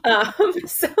 Um,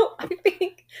 so I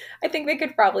think they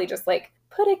could probably just like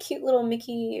put a cute little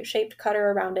Mickey shaped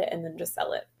cutter around it and then just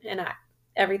sell it. And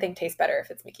everything tastes better if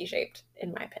it's Mickey shaped,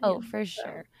 in my oh, opinion. for So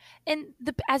sure. And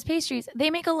as pastries, they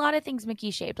make a lot of things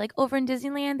Mickey shaped. Like over in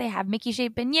Disneyland, they have Mickey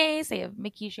shaped beignets, they have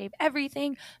Mickey shaped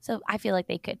everything. So I feel like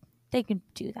they could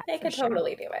do that they for could sure.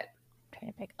 totally do it.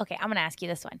 Trying to pick. Okay, I'm gonna ask you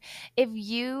this one. If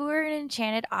you were an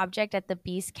enchanted object at the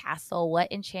Beast Castle,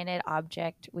 what enchanted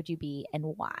object would you be and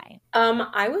why?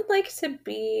 I would like to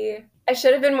be. I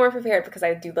should have been more prepared because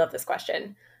I do love this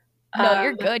question. No, Um,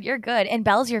 you're good. You're good. And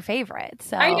Belle's your favorite,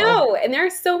 I so know, and there are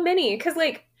so many because,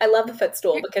 like, I love the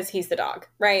footstool you're because he's the dog,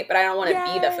 right? But I don't want to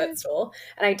be the yes, footstool,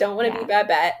 and I don't want to be yeah,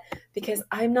 Babette because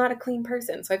I'm not a clean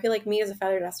person. So I feel like me as a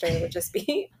feather duster would just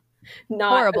be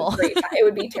not a horrible. great. It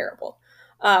would be terrible.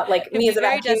 Like It'd me be as a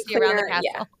very vacuum dusty around the cleaner,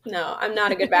 yeah, castle. no, I'm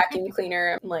not a good vacuum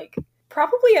cleaner. I'm like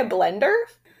probably a blender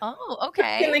Oh, in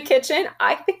okay. the kitchen.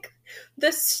 I think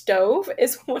the stove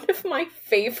is one of my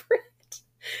favorite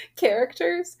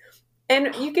characters.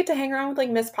 And you get to hang around with like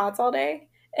Miss Potts all day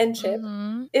and Chip.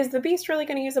 Hmm. Is the Beast really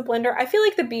going to use a blender? I feel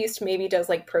like the Beast maybe does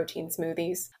like protein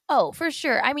smoothies. Oh, for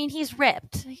sure. I mean, he's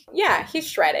ripped. Yeah, he's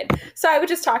shredded. So I would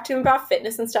just talk to him about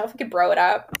fitness and stuff. We could bro it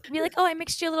up. Be like, oh, I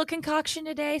mixed you a little concoction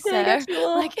today, Yeah, I sir. got you a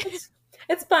little. Like,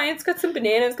 It's fine. It's got some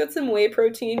bananas, it's got some whey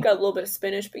protein, got a little bit of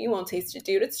spinach, but you won't taste it,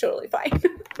 dude. It's totally fine.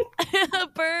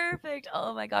 perfect.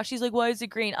 Oh my gosh. She's like, why is it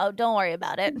green? Oh, don't worry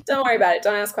about it. Don't worry about it.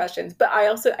 Don't ask questions. But I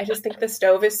just think the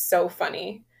stove is so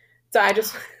funny. So I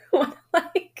just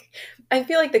like, I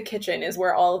feel like the kitchen is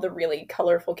where all of the really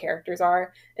colorful characters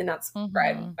are, and that's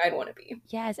where Hmm. I'd want to be.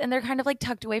 Yes, and they're kind of like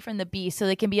tucked away from the beast, so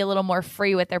they can be a little more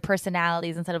free with their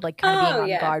personalities instead of like kind of being Oh on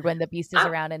yeah, guard when the beast is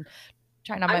I'm, around and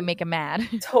trying not to I'm make him mad.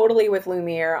 totally with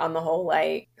Lumiere on the whole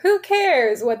like, who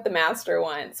cares what the master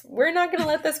wants? We're not going to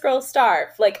let this girl starve.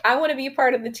 Like, I want to be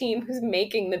part of the team who's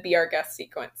making the Be Our Guest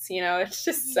sequence. It's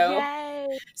just Yes.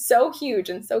 so huge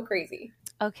and so crazy.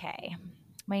 Okay.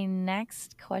 My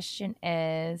next question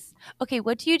is, okay,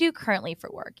 what do you do currently for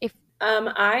work? If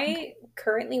I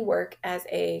currently work as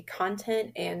a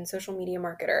content and social media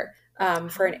marketer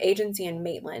for an agency in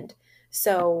Maitland.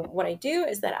 So what I do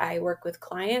is that I work with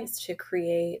clients to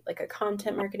create like a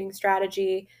content marketing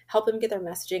strategy, help them get their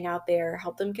messaging out there,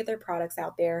 help them get their products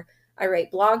out there. I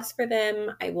write blogs for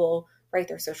them. I will write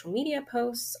their social media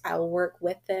posts. I'll work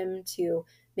with them to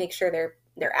make sure they're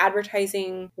their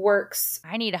advertising works.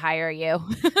 I need to hire you.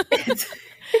 It's,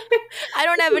 I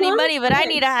don't have any money, but I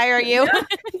need to hire you.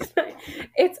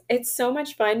 It's so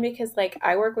much fun because like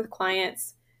I work with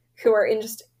clients who are in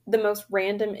just the most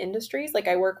random industries. Like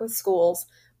I work with schools,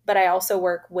 but I also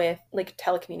work with like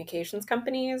telecommunications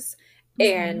companies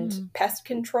and pest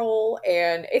control,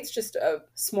 and it's just a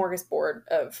smorgasbord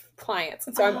of clients.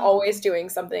 And so I'm always doing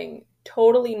something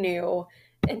totally new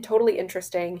and totally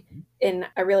interesting, and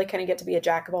I really kind of get to be a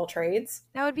jack of all trades.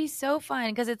 That would be so fun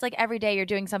because it's like every day you're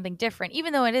doing something different,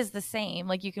 even though it is the same.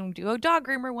 Like you can do a dog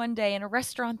groomer one day and a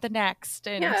restaurant the next.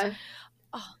 And Yeah.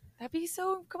 oh, that'd be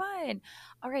so fun.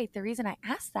 All right. The reason I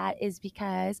asked that is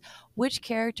because which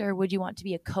character would you want to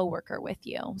be a coworker with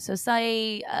you? So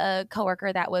say a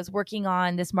coworker that was working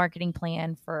on this marketing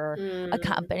plan for a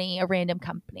company, a random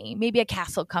company, maybe a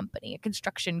castle company, a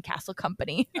construction castle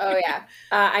company. Oh yeah.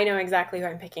 I know exactly who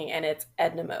I'm picking, and it's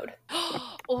Edna Mode.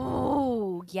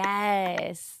 Oh,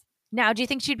 yes. Now, do you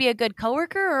think she'd be a good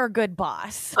coworker or a good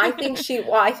boss? I think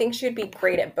she'd be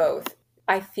great at both.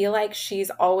 I feel like she's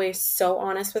always so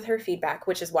honest with her feedback,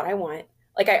 which is what I want.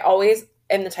 Like I always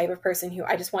am the type of person who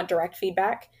I just want direct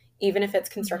feedback, even if it's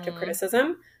constructive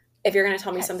criticism. If you're going to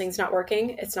tell me something's not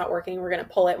working, it's not working. We're going to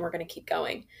pull it and we're going to keep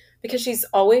going. Because she's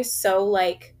always so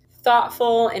like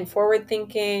thoughtful and forward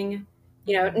thinking.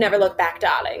 You know, never look back,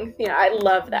 darling. You know, I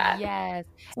love that. Yes.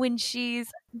 When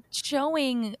she's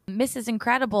showing Mrs.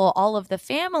 Incredible all of the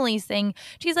families thing,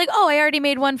 she's like, oh, I already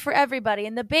made one for everybody.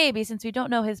 And the baby, since we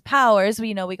don't know his powers,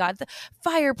 we know we got the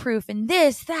fireproof and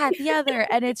this, that, the other.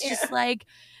 And it's just like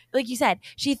you said,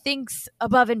 she thinks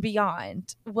above and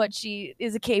beyond what she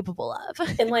is capable of.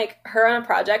 And like her on a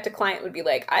project, a client would be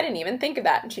like, I didn't even think of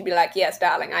that. And she'd be like, yes,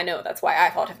 darling, I know. That's why I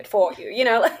thought of it for you. You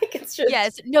know, like it's just.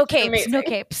 Yes, no capes, amazing. no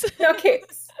capes. No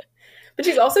capes. But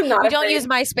she's also not. We don't use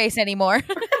MySpace anymore.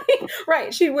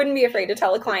 Right. She wouldn't be afraid to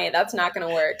tell a client that's not going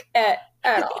to work at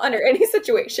all under any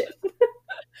situation.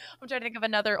 I'm trying to think of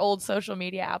another old social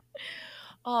media app.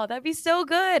 Oh, that'd be so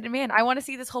good. Man, I want to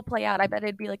see this whole play out. I bet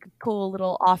it'd be like a cool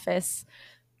little office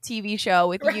TV show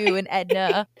with you and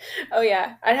Edna. Oh,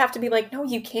 yeah. I'd have to be like, no,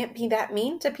 you can't be that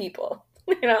mean to people.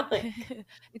 You know, like,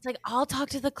 it's like, I'll talk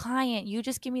to the client. You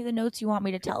just give me the notes you want me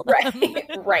to tell them.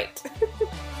 Right.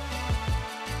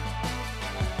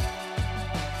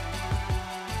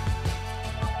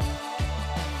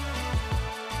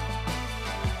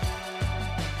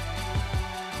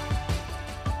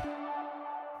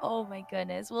 Oh my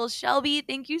goodness. Well, Shelby,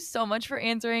 thank you so much for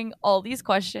answering all these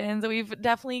questions. We've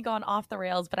definitely gone off the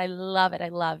rails, but I love it. I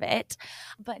love it.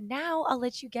 But now I'll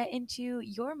let you get into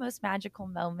your most magical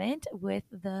moment with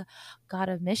the God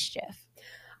of Mischief.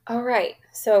 All right.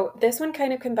 So this one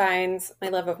kind of combines my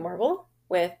love of Marvel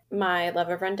with my love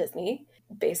of Run Disney.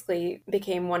 Basically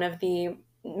became one of the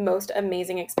most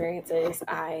amazing experiences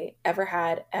I ever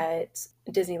had at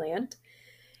Disneyland.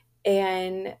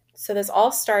 And so this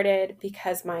all started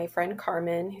because my friend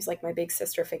Carmen, who's like my big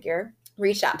sister figure,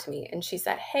 reached out to me and she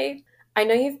said, hey, I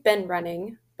know you've been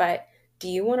running, but do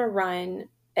you want to run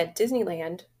at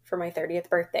Disneyland for my 30th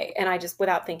birthday? And I just,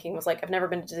 without thinking, was like, I've never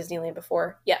been to Disneyland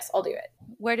before. Yes, I'll do it.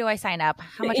 Where do I sign up?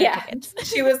 How much are tickets?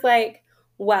 She was like,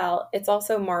 well, it's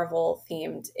also Marvel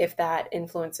themed if that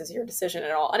influences your decision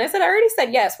at all. And I said, I already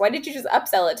said yes. Why did you just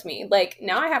upsell it to me? Like,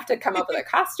 now I have to come up with a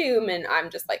costume and I'm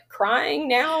just like crying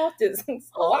now.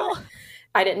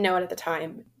 I didn't know it at the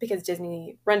time because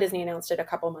Run Disney announced it a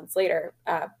couple months later.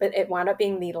 But it wound up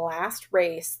being the last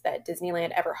race that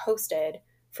Disneyland ever hosted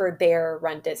for their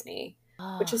Run Disney,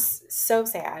 which is so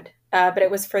sad. But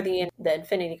it was for the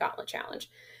Infinity Gauntlet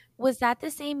Challenge. Was that the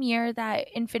same year that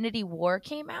Infinity War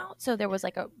came out? So there was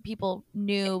like people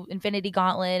knew Infinity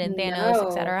Gauntlet and Thanos,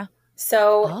 etc.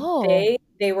 So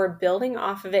they were building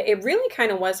off of it. It really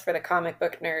kind of was for the comic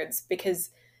book nerds because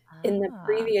in the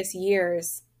previous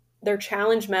years, their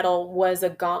challenge medal was a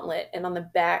gauntlet, and on the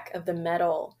back of the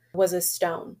medal was a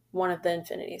stone, one of the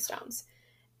Infinity Stones.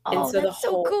 And so that's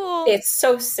so cool. It's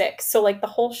so sick. So like the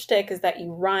whole shtick is that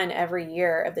you run every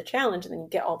year of the challenge and then you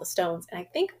get all the stones. And I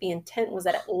think the intent was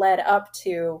that it led up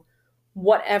to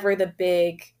whatever the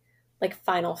big like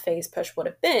final phase push would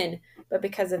have been. But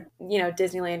because of,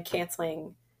 Disneyland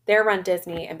canceling their Run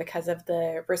Disney and because of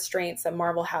the restraints that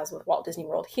Marvel has with Walt Disney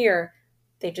World here,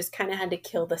 they just kind of had to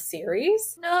kill the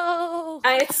series. No.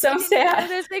 It's so sad.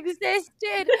 This existed.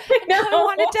 I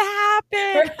want it to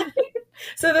happen. Right?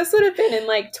 So this would have been in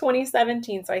like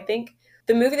 2017. So I think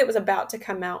the movie that was about to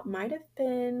come out might have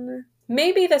been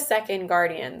maybe the second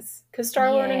Guardians because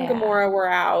Star-Lord and Gamora were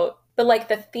out. But like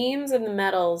the themes and the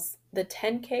medals, the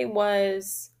 10K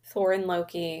was Thor and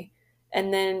Loki.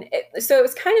 And then, so it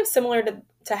was kind of similar to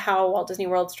to how Walt Disney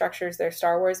World structures their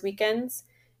Star Wars weekends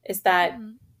is that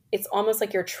Mhm. it's almost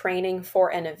like you're training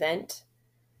for an event.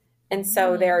 And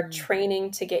so they're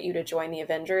training to get you to join the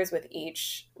Avengers with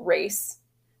each race.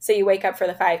 So you wake up for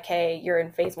the 5K, you're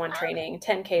in phase 1 training,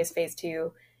 10K is phase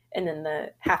 2, and then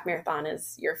the half marathon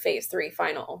is your phase 3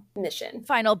 final mission.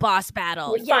 Final boss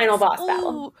battle. Your final boss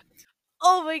battle. Ooh.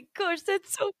 Oh my gosh,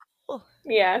 that's so cool.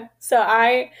 Yeah. So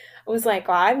I was like,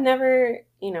 well, I've never,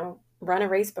 run a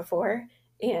race before.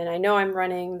 And I know I'm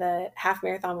running the half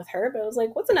marathon with her, but I was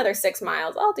like, what's another 6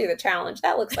 miles? I'll do the challenge.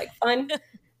 That looks like fun.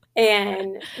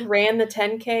 And ran the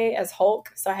 10K as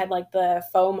Hulk. So I had like the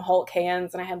foam Hulk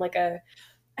hands, and I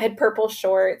had purple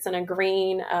shorts and a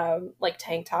green like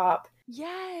tank top.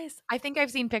 Yes. I think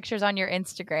I've seen pictures on your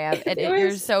Instagram, and It you're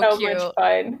was so cute. much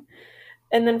fun.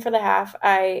 And then for the half,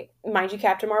 mind you,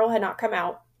 Captain Marvel had not come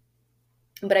out,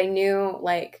 but I knew,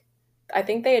 like, I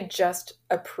think they had just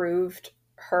approved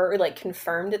her, like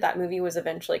confirmed that movie was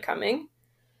eventually coming.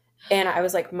 And I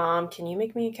was like, Mom, can you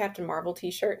make me a Captain Marvel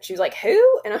t-shirt? She was like,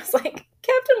 who? And I was like,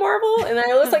 Captain Marvel. And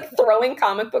I was like throwing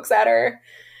comic books at her.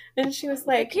 And she was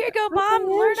like, here you go, Mom,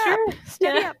 learn up.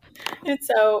 Steady up. And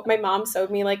so my mom sewed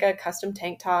me like a custom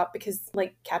tank top because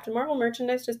like Captain Marvel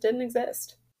merchandise just didn't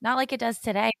exist. Not like it does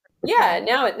today. Yeah,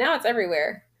 now it's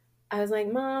everywhere. I was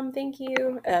like, Mom, thank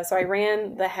you. So I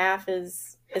ran the half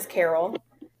as Carol.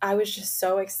 I was just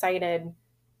so excited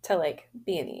to like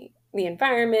be in the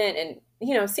environment,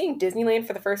 and seeing Disneyland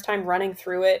for the first time, running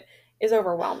through it is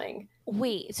overwhelming.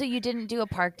 Wait, so you didn't do a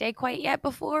park day quite yet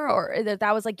before, or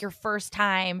that was like your first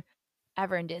time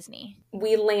ever in Disney?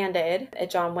 We landed at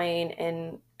John Wayne,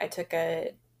 and I took an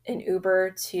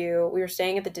Uber we were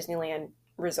staying at the Disneyland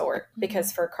resort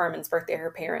because for Carmen's birthday,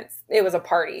 her parents, it was a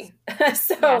party.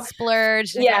 So yeah,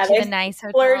 splurged. Yeah, they the nice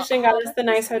hotel. Splurged and got us the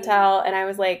nice hotel, and I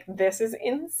was like, this is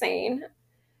insane.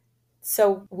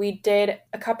 So we did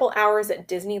a couple hours at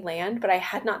Disneyland, but I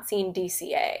had not seen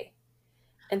DCA.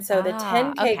 And so the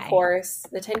 10K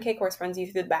course runs you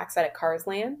through the backside of Cars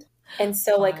Land. And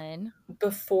so like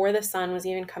before the sun was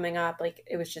even coming up, like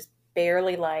it was just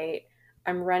barely light.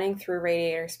 I'm running through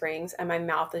Radiator Springs, and my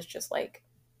mouth is just like,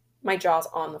 my jaw's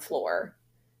on the floor.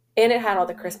 And it had all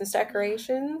the Christmas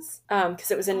decorations because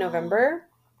it was in November.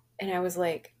 And I was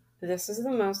like, this is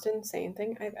the most insane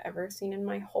thing I've ever seen in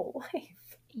my whole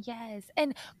life. Yes.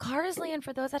 And Cars Land,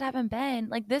 for those that haven't been,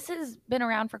 like this has been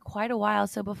around for quite a while.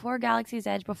 So before Galaxy's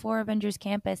Edge, before Avengers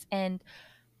Campus, and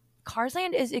Cars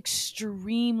Land is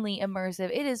extremely immersive.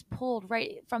 It is pulled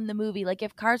right from the movie. Like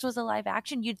if Cars was a live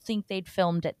action, you'd think they'd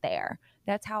filmed it there.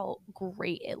 That's how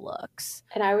great it looks.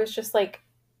 And I was just like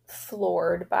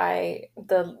floored by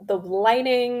the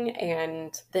lighting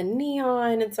and the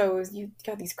neon. And so you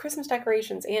got these Christmas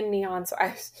decorations and neon. So I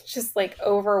was just like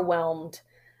overwhelmed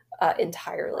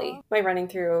entirely by running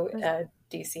through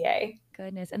DCA.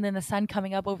 Goodness. And then the sun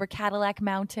coming up over Cadillac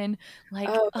Mountain. Like,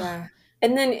 yeah.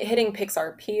 And then hitting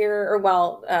Pixar Pier,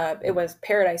 it was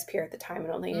Paradise Pier at the time. I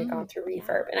don't think it had gone through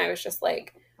refurb. And I was just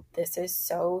like, this is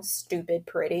so stupid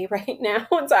pretty right now.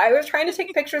 And so I was trying to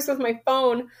take pictures with my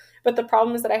phone, but the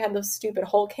problem is that I had those stupid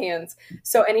Hulk hands.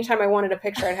 So anytime I wanted a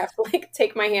picture, I'd have to like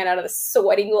take my hand out of the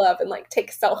sweaty glove and like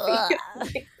take a selfie,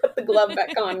 like, put the glove back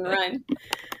on and run.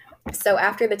 So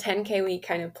after the 10K, we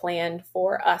kind of planned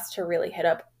for us to really hit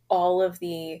up all of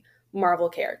the Marvel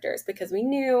characters because we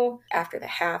knew after the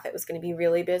half it was going to be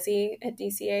really busy at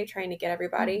DCA trying to get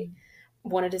everybody.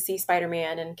 Wanted to see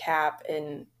Spider-Man and Cap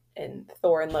and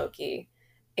Thor and Loki.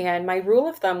 And my rule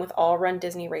of thumb with all Run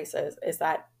Disney races is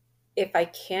that if I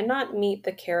cannot meet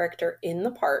the character in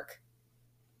the park,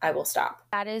 I will stop.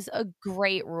 That is a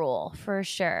great rule for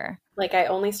sure. Like I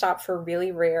only stop for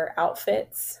really rare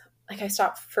outfits. Like I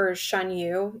stopped for Shan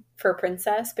Yu for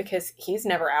Princess because he's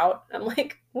never out. I'm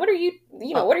like, what are you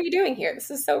doing here? This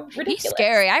is so ridiculous. He's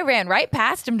scary. I ran right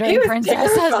past him during Princess.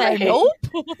 I was like, nope.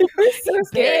 He's so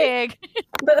big.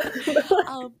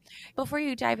 Before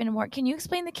you dive into more, can you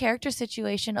explain the character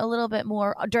situation a little bit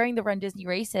more during the Run Disney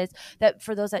races that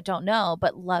for those that don't know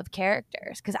but love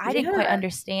characters? Because I didn't quite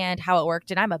understand how it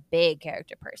worked, and I'm a big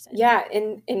character person. Yeah,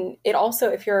 and it also,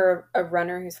 if you're a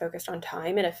runner who's focused on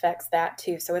time, it affects that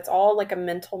too. So it's all like a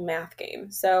mental math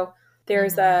game. So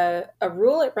there's a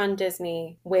rule at Run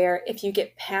Disney where if you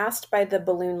get passed by the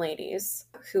balloon ladies,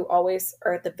 who always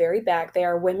are at the very back, they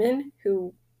are women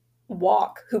who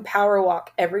power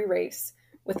walk every race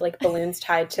with like balloons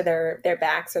tied to their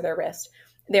backs or their wrist.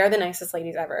 They're the nicest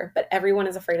ladies ever, but everyone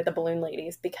is afraid of the balloon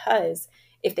ladies because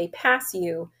if they pass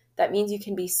you, that means you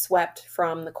can be swept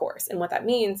from the course. And what that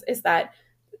means is that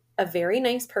a very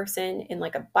nice person in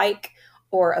like a bike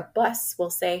or a bus will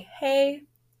say, hey,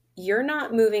 you're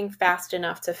not moving fast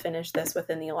enough to finish this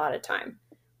within the allotted time.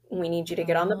 we need you to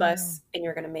get on the Oh. bus and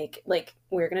you're going to make, like,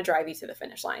 we're going to drive you to the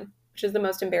finish line, which is the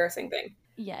most embarrassing thing.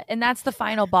 Yeah, and that's the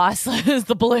final boss is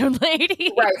the balloon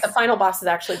ladies. Right. The final boss is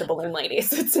actually the balloon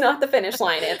ladies. It's not the finish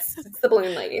line. It's the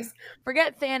balloon ladies.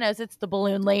 Forget Thanos. It's the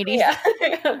balloon ladies.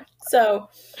 Yeah. So,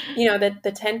 you know, the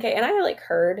 10K, and I like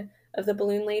heard of the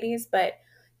balloon ladies, but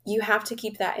you have to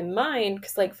keep that in mind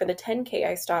because, like, for the 10K,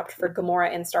 I stopped for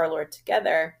Gamora and Star-Lord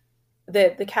together.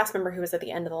 The cast member who was at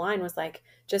the end of the line was like,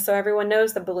 just so everyone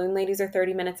knows, the balloon ladies are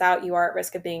 30 minutes out. You are at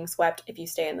risk of being swept if you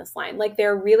stay in this line. Like,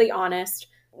 they're really honest.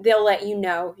 They'll let you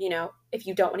know, if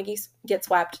you don't want to get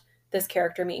swept, this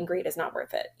character meet and greet is not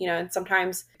worth it. And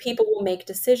sometimes people will make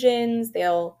decisions.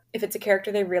 If it's a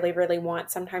character they really, really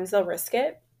want, sometimes they'll risk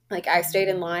it. Like, I stayed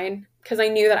in line because I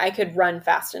knew that I could run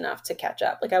fast enough to catch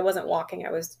up. Like, I wasn't walking.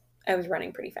 I was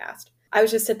running pretty fast. I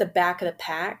was just at the back of the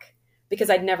pack because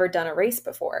I'd never done a race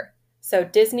before. So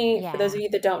Disney, for those of you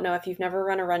that don't know, if you've never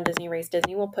run a Run Disney race,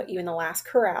 Disney will put you in the last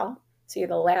corral. So you're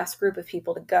the last group of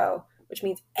people to go, which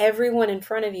means everyone in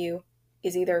front of you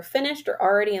is either finished or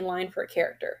already in line for a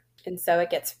character. And so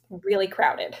it gets really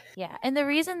crowded. Yeah. And the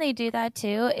reason they do that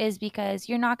too is because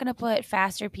you're not going to put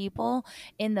faster people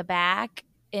in the back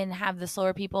and have the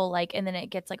slower people and then it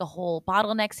gets like a whole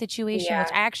bottleneck situation,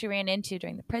 which I actually ran into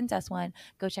during the princess one.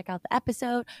 Go check out the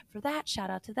episode for that. Shout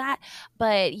out to that.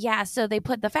 But yeah, so they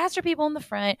put the faster people in the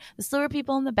front, the slower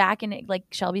people in the back. And like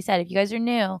Shelby said, if you guys are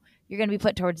new, you're going to be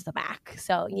put towards the back.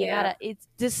 So you gotta, it's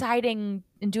deciding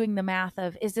and doing the math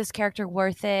of, is this character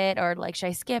worth it? Or should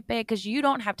I skip it? Because you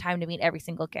don't have time to meet every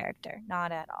single character.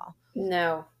 Not at all.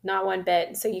 No, not one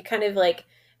bit. So you kind of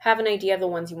have an idea of the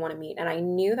ones you want to meet. And I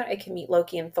knew that I could meet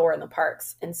Loki and Thor in the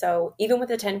parks. And so even with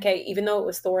the 10K, even though it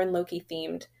was Thor and Loki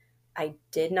themed, I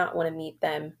did not want to meet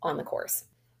them on the course.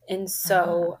 And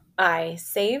so I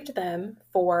saved them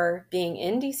for being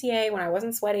in DCA when I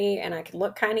wasn't sweaty and I could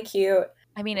look kind of cute.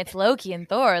 I mean, it's Loki and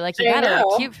Thor. You gotta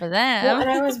look cute for them. Well, and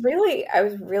I was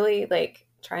really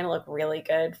trying to look really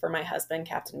good for my husband,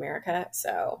 Captain America.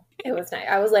 So it was nice.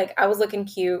 I was looking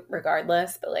cute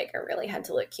regardless, but I really had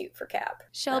to look cute for Cap.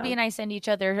 Shelby and I send each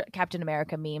other Captain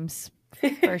America memes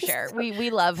for sure. We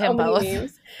love him both.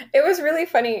 Memes. It was really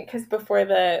funny because before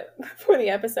the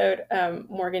episode,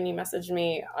 Morgan, you messaged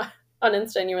me on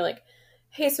Insta and you were like,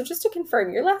 "Hey, so just to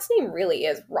confirm, your last name really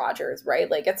is Rogers, right?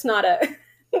 It's not a."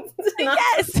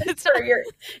 It's for your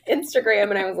Instagram.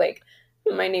 And I was like,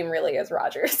 my name really is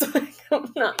Rogers.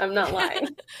 I'm not lying.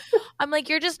 I'm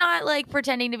you're just not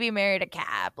pretending to be married to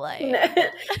Cap.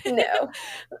 No.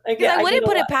 I wouldn't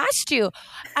put it past you.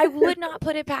 I would not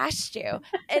put it past you.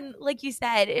 And like you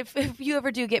said, if you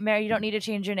ever do get married, you don't need to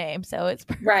change your name. So it's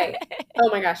perfect. Right. Oh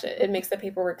my gosh. It makes the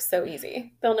paperwork so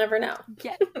easy. They'll never know.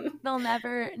 Yeah, they'll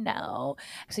never know.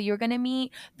 So you're going to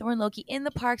meet Thor and Loki in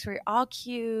the parks where you're all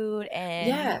cute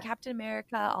and Captain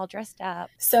America all dressed up.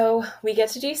 So we get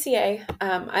to DCA.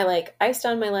 I iced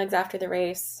on my legs after the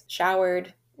race,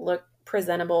 showered, looked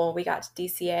presentable. We got to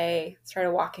DCA,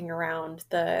 started walking around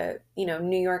the,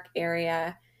 New York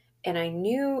area. And I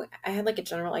knew I had a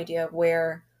general idea of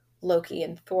where Loki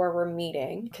and Thor were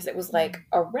meeting because it was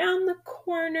around the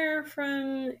corner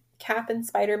from Cap and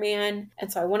Spider-Man.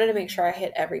 And so I wanted to make sure I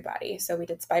hit everybody. So we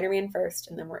did Spider-Man first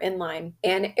and then we're in line.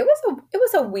 And it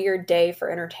was a weird day for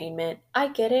entertainment. I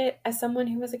get it as someone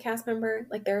who was a cast member.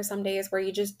 There are some days where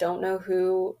you just don't know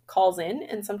who calls in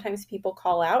and sometimes people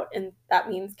call out and that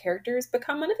means characters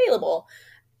become unavailable.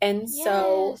 And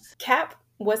so Cap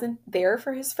wasn't there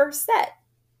for his first set.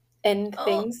 And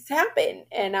things happen.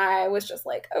 And I was just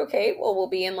like, okay, well, we'll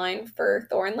be in line for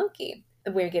Thor and Loki.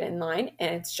 We get in line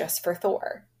and it's just for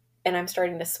Thor. And I'm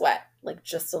starting to sweat,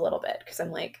 just a little bit. Because I'm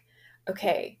like,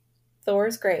 okay,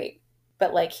 Thor's great.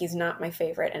 But, he's not my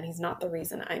favorite. And he's not the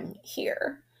reason I'm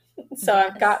here. So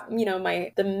I've got,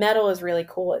 the medal is really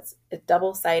cool. It's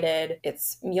double-sided.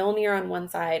 It's Mjolnir on one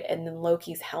side and then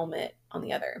Loki's helmet on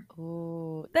the other.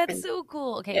 Ooh, that's so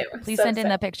cool. Okay, please send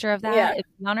in a picture of that. Yeah. It's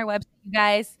on our website, you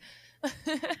guys.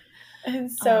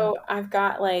 And so I've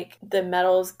got the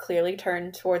medals clearly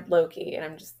turned toward Loki. And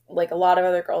I'm just a lot of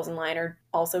other girls in line are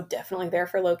also definitely there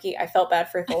for Loki. I felt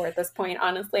bad for Thor at this point,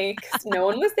 honestly, because no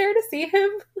one was there to see him.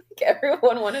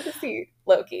 Everyone wanted to see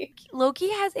Loki. Loki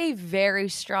has a very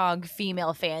strong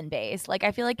female fan base.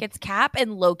 I feel it's Cap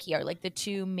and Loki are the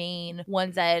two main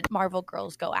ones that Marvel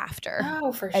girls go after.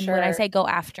 Oh, for and sure. And when I say go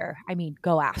after, I mean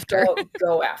go after.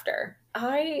 Go after.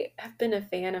 I have been a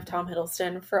fan of Tom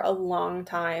Hiddleston for a long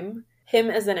time. Him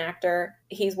as an actor,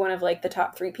 he's one of the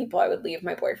top 3 people I would leave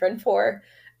my boyfriend for.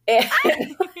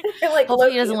 And like Hopefully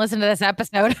Loki, he doesn't listen to this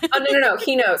episode. oh no,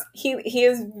 he knows. He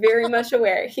is very much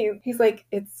aware. He's like,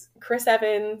 it's Chris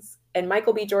Evans and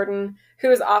Michael B. Jordan,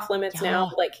 who is off limits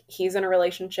now. Like, he's in a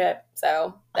relationship,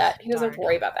 so that he doesn't have to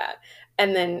worry about that.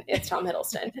 And then it's Tom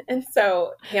Hiddleston. And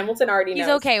so Hamilton already knows.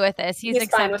 He's okay with this. He's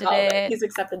accepted fine with all of it. He's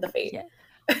accepted the fate. Yeah.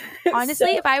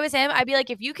 Honestly, if I was him, I'd be like,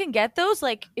 if you can get those,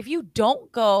 like, if you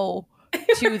don't go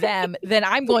to them, then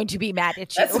I'm going to be mad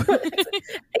at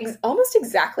you. Almost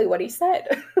exactly what he said.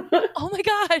 Oh my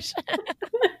gosh.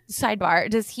 Sidebar,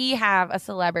 does he have a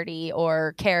celebrity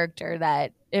or character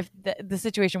that if the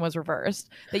situation was reversed,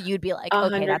 that you'd be like,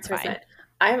 okay, 100%. That's fine?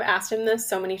 I've asked him this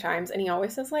so many times, and he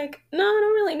always says like, no, I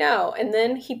don't really know. And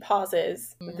then he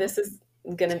pauses. Mm-hmm. This is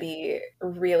going to be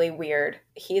really weird.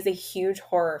 He's a huge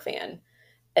horror fan.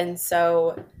 And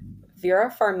so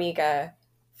Vera Farmiga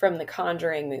from the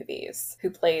Conjuring movies, who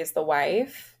plays the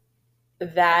wife,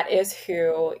 that is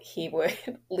who he would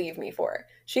leave me for.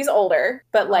 She's older,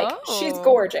 but like she's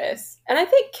gorgeous. And I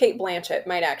think Cate Blanchett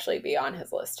might actually be on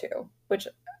his list too, which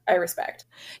I respect.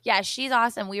 Yeah, she's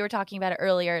awesome. We were talking about it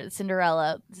earlier.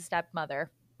 Cinderella, the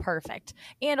stepmother, perfect.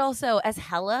 And also as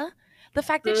Hela, the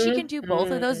fact that she can do both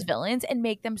of those villains and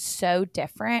make them so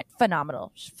different,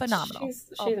 phenomenal. She's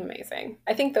amazing.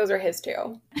 I think those are his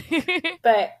too.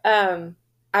 But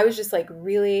I was just like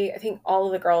really, I think all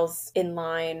of the girls in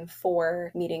line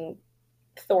for meeting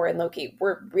Thor and Loki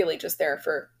were really just there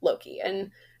for Loki.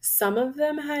 And some of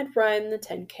them had run the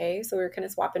 10K, so we were kind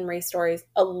of swapping race stories.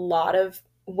 A lot of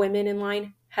women in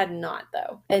line had not,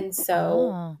 though. And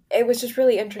so it was just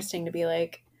really interesting to be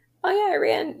like, oh yeah,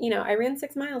 I ran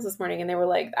 6 miles this morning. And they were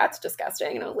like, that's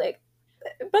disgusting. And I was like,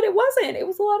 but it wasn't. It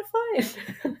was a lot of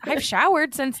fun. I've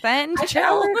showered since then. I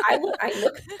showered. I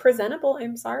look presentable.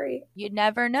 I'm sorry. You'd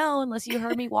never know unless you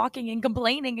heard me walking and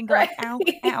complaining and going, ow,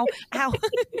 ow, ow.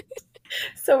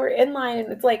 So we're in line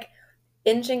and it's like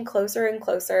inching closer and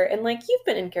closer. And like you've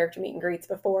been in character meet and greets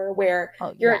before where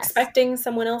you're expecting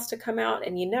someone else to come out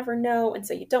and you never know. And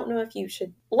so you don't know if you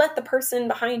should let the person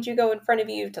behind you go in front of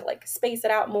you to like space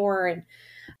it out more and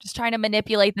just trying to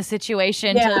manipulate the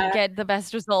situation to get the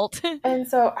best result. And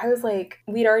so I was like,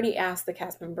 we'd already asked the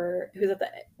cast member who's at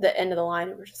the end of the line,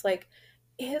 and we're just like,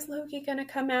 is Loki gonna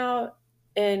come out?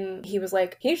 And he was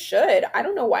like, he should. I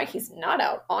don't know why he's not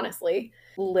out, honestly.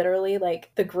 Literally,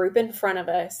 like, the group in front of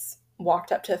us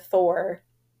walked up to Thor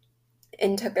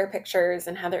and took their pictures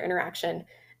and had their interaction.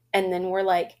 And then we're,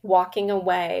 like, walking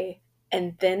away.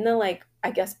 And then the, like,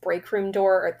 I guess break room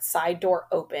door or the side door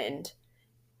opened.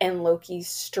 And Loki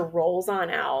strolls on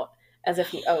out as if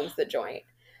he owns the joint.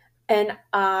 And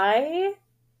my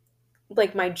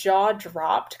jaw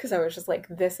dropped because I was just like,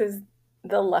 this is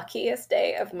the luckiest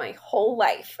day of my whole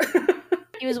life.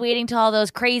 He was waiting till all those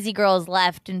crazy girls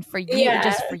left and for you,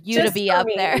 just for you to be up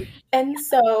there. And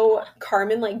so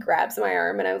Carmen like grabs my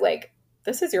arm and I was like,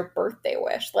 this is your birthday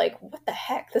wish. Like, what the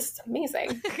heck? This is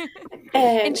amazing.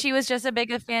 And she was just as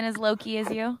big a fan as Loki as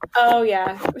you? Oh,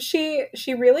 yeah. She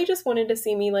really just wanted to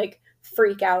see me, like,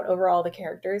 freak out over all the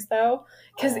characters, though.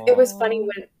 Because it was funny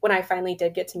when I finally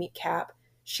did get to meet Cap.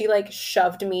 She, like,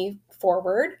 shoved me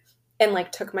forward and,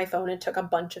 like, took my phone and took a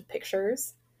bunch of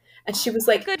pictures. And she was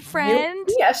like, good friend.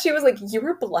 Yeah, she was like, you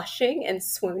were blushing and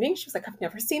swooning. She was like, I've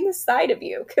never seen this side of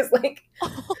you. Because, like...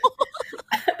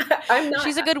 I'm not.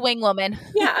 She's a good wing woman.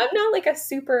 Yeah, I'm not like a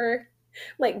super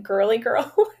like girly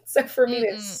girl. So for me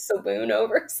to swoon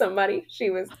over somebody, she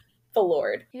was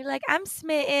floored. You're like, I'm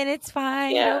smitten. It's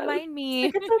fine. Yeah. Don't mind me.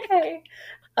 Like, it's okay.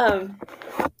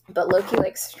 But Loki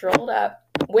like strolled up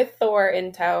with Thor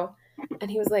in tow, and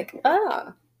he was like,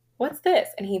 what's this?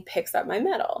 And he picks up my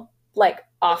medal, like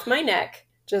off my neck,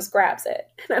 just grabs it,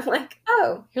 and I'm like,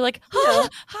 oh. You're like, hi.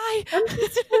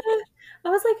 I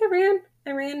was like,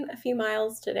 I ran a few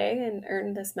miles today and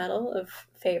earned this medal of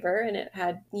favor, and it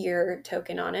had your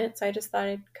token on it. So I just thought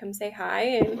I'd come say hi.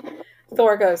 And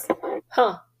Thor goes,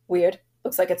 huh, weird.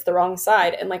 Looks like it's the wrong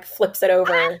side, and like flips it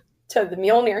over to the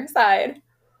Mjolnir side.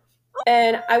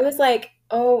 And I was like,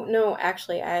 oh no,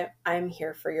 actually I'm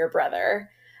here for your brother,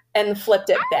 and flipped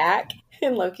it back.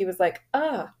 And Loki was like,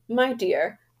 oh, my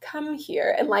dear, come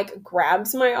here, and like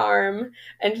grabs my arm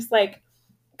and just like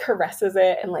caresses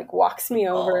it and like walks me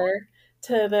over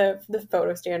to the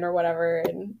photo stand or whatever.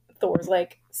 And Thor's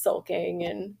like sulking,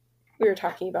 and we were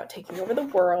talking about taking over the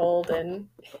world, and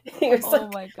he was like, oh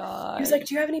my god, he was like,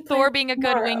 do you have any plans Thor being a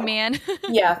good tomorrow? wingman?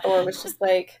 Yeah, Thor was just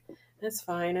like, it's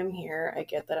fine, I'm here, I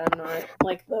get that I'm not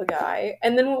like the guy.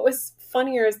 And then what was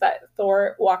funnier is that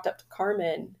Thor walked up to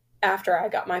Carmen after I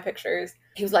got my pictures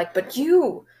He was like, but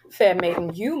you, fair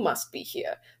maiden, you must be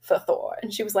here for Thor.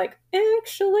 And she was like,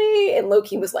 actually. And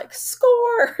Loki was like,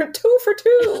 score, 2 for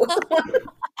 2.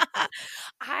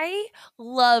 I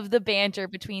love the banter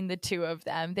between the two of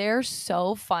them. They're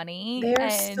so funny. They're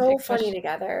and so funny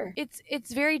together.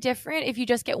 It's very different if you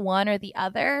just get one or the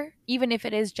other, even if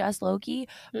it is just Loki.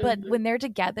 But when they're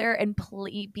together and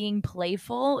being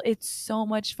playful, it's so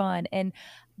much fun. And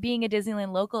being a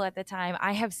Disneyland local at the time,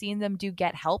 I have seen them do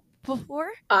Get Help before.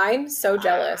 I'm so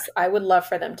jealous. I would love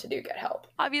for them to do Get Help.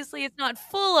 Obviously, it's not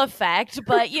full effect,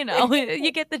 but you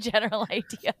get the general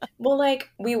idea. Well, like,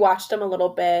 we watched them a little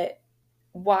bit,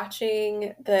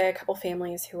 watching the couple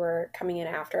families who were coming in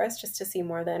after us just to see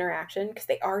more of the interaction, because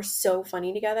they are so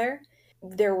funny together.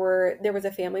 There was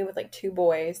a family with like 2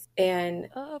 boys, and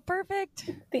perfect.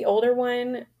 The older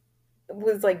one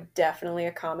was like definitely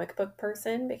a comic book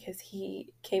person, because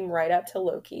he came right up to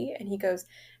Loki and he goes,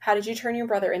 how did you turn your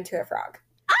brother into a frog?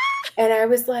 And I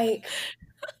was like,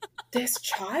 this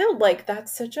child, like,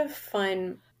 that's such a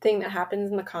fun thing that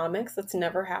happens in the comics that's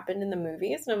never happened in the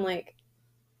movies. And I'm like,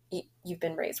 you've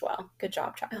been raised well. Good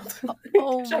job, child.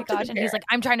 Oh my gosh. And he's like,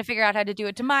 I'm trying to figure out how to do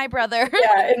it to my brother.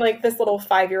 Yeah. And like this little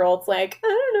 5-year-old's like, I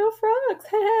don't know,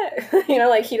 frogs.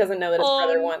 Like, he doesn't know that his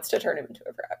brother wants to turn him into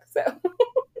a frog. So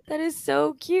that is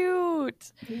so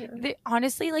cute. Yeah.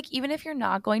 Honestly, like, even if you're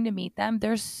not going to meet them,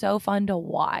 they're so fun to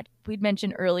watch. We'd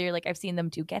mentioned earlier, like, I've seen them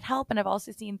do Get Help, and I've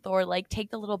also seen Thor, like,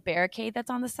 take the little barricade that's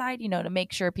on the side, to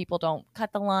make sure people don't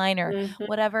cut the line or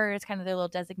whatever. It's kind of their little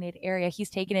designated area.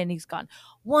 He's taken it and he's gone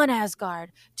 1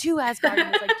 Asgard, 2 Asgard, and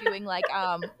he's like doing like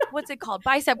what's it called,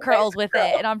 bicep curls with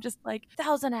it, and I'm just like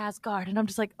 1,000 Asgard, and I'm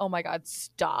just like, oh my god,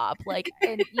 stop. Like,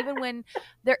 and even when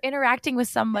they're interacting with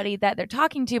somebody that they're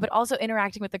talking to, but also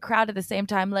interacting with the crowd at the same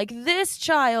time, like, this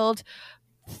child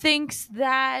thinks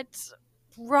that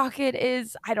Rocket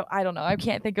is, I don't know, I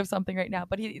can't think of something right now,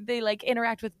 but they like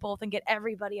interact with both and get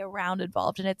everybody around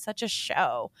involved, and it's such a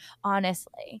show,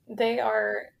 honestly. They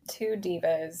are 2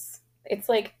 divas. It's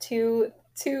like two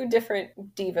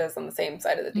different divas on the same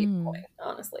side of the diva point,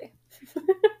 honestly.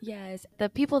 Yes, the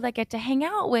people that get to hang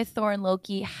out with Thor and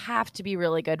Loki have to be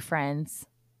really good friends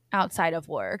outside of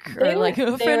work, or like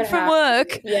a friend from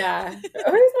work. Yeah.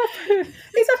 Oh,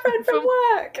 he's a friend from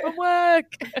work. From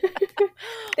work.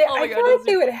 I feel like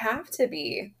they would have to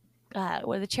be.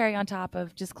 With a cherry on top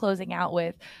of just closing out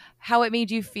with how it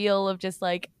made you feel of just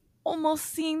like almost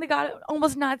seeing the god,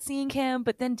 almost not seeing him,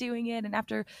 but then doing it, and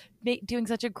after doing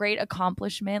such a great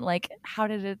accomplishment, like, how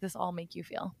did this all make you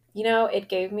feel? It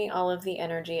gave me all of the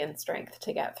energy and strength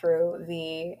to get through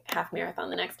the half marathon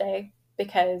the next day.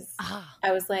 Because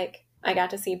I was like, I got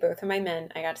to see both of my men.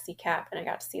 I got to see Cap and I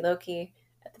got to see Loki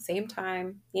at the same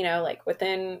time, like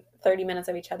within 30 minutes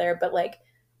of each other. But like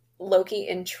Loki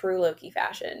in true Loki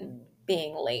fashion,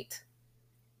 being late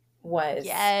was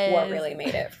what really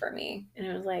made it for me. And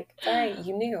it was like, all right,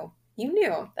 you knew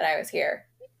that I was here.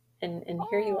 And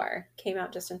here you are, came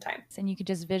out just in time. And you could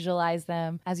just visualize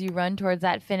them as you run towards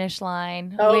that finish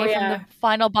line, away from the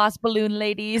final boss balloon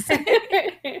ladies.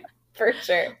 For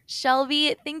sure.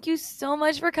 Shelby, thank you so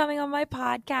much for coming on my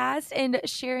podcast and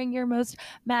sharing your most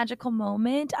magical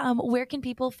moment. Where can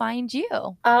people find you?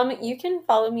 You can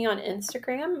follow me on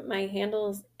Instagram. My handle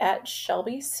is at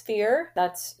Shelby Sphere.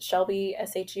 That's Shelby,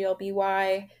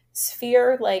 SHELBY,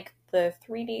 Sphere, like the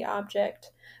 3D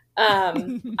object.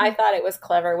 I thought it was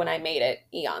clever when I made it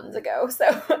eons ago, so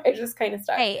I just kind of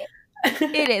stuck. Hey,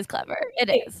 it is clever. It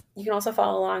is. You can also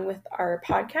follow along with our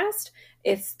podcast.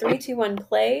 It's 321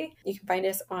 Play. You can find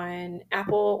us on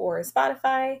Apple or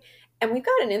Spotify. And we've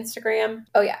got an Instagram.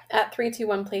 Oh, yeah, at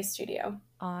 321 Play Studio.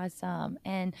 Awesome.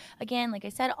 And again, like I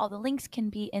said, all the links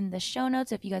can be in the show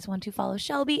notes if you guys want to follow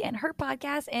Shelby and her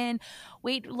podcast. And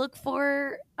be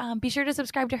sure to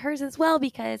subscribe to hers as well,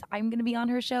 because I'm going to be on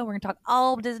her show. We're going to talk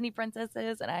all Disney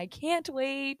princesses, and I can't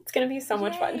wait. It's going to be so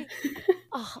much fun.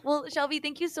 Well, Shelby,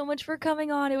 thank you so much for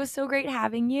coming on. It was so great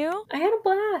having you. I had a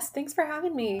blast. Thanks for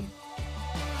having me.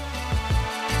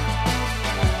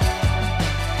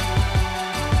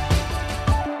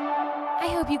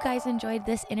 I hope you guys enjoyed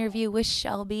this interview with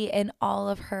Shelby and all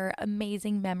of her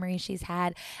amazing memories she's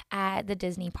had at the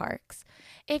Disney parks.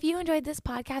 If you enjoyed this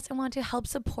podcast and want to help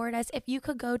support us, if you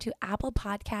could go to Apple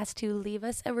Podcasts to leave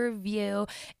us a review,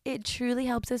 it truly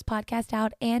helps this podcast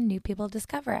out and new people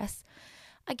discover us.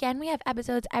 Again, we have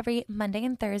episodes every Monday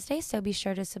and Thursday, so be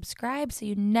sure to subscribe so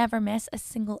you never miss a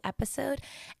single episode.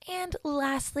 And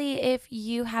lastly, if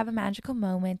you have a magical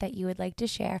moment that you would like to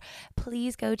share,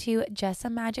 please go to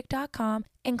justsomemagic.com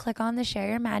and click on the Share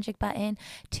Your Magic button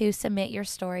to submit your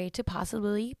story to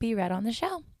possibly be read on the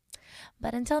show.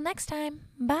 But until next time,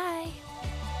 bye!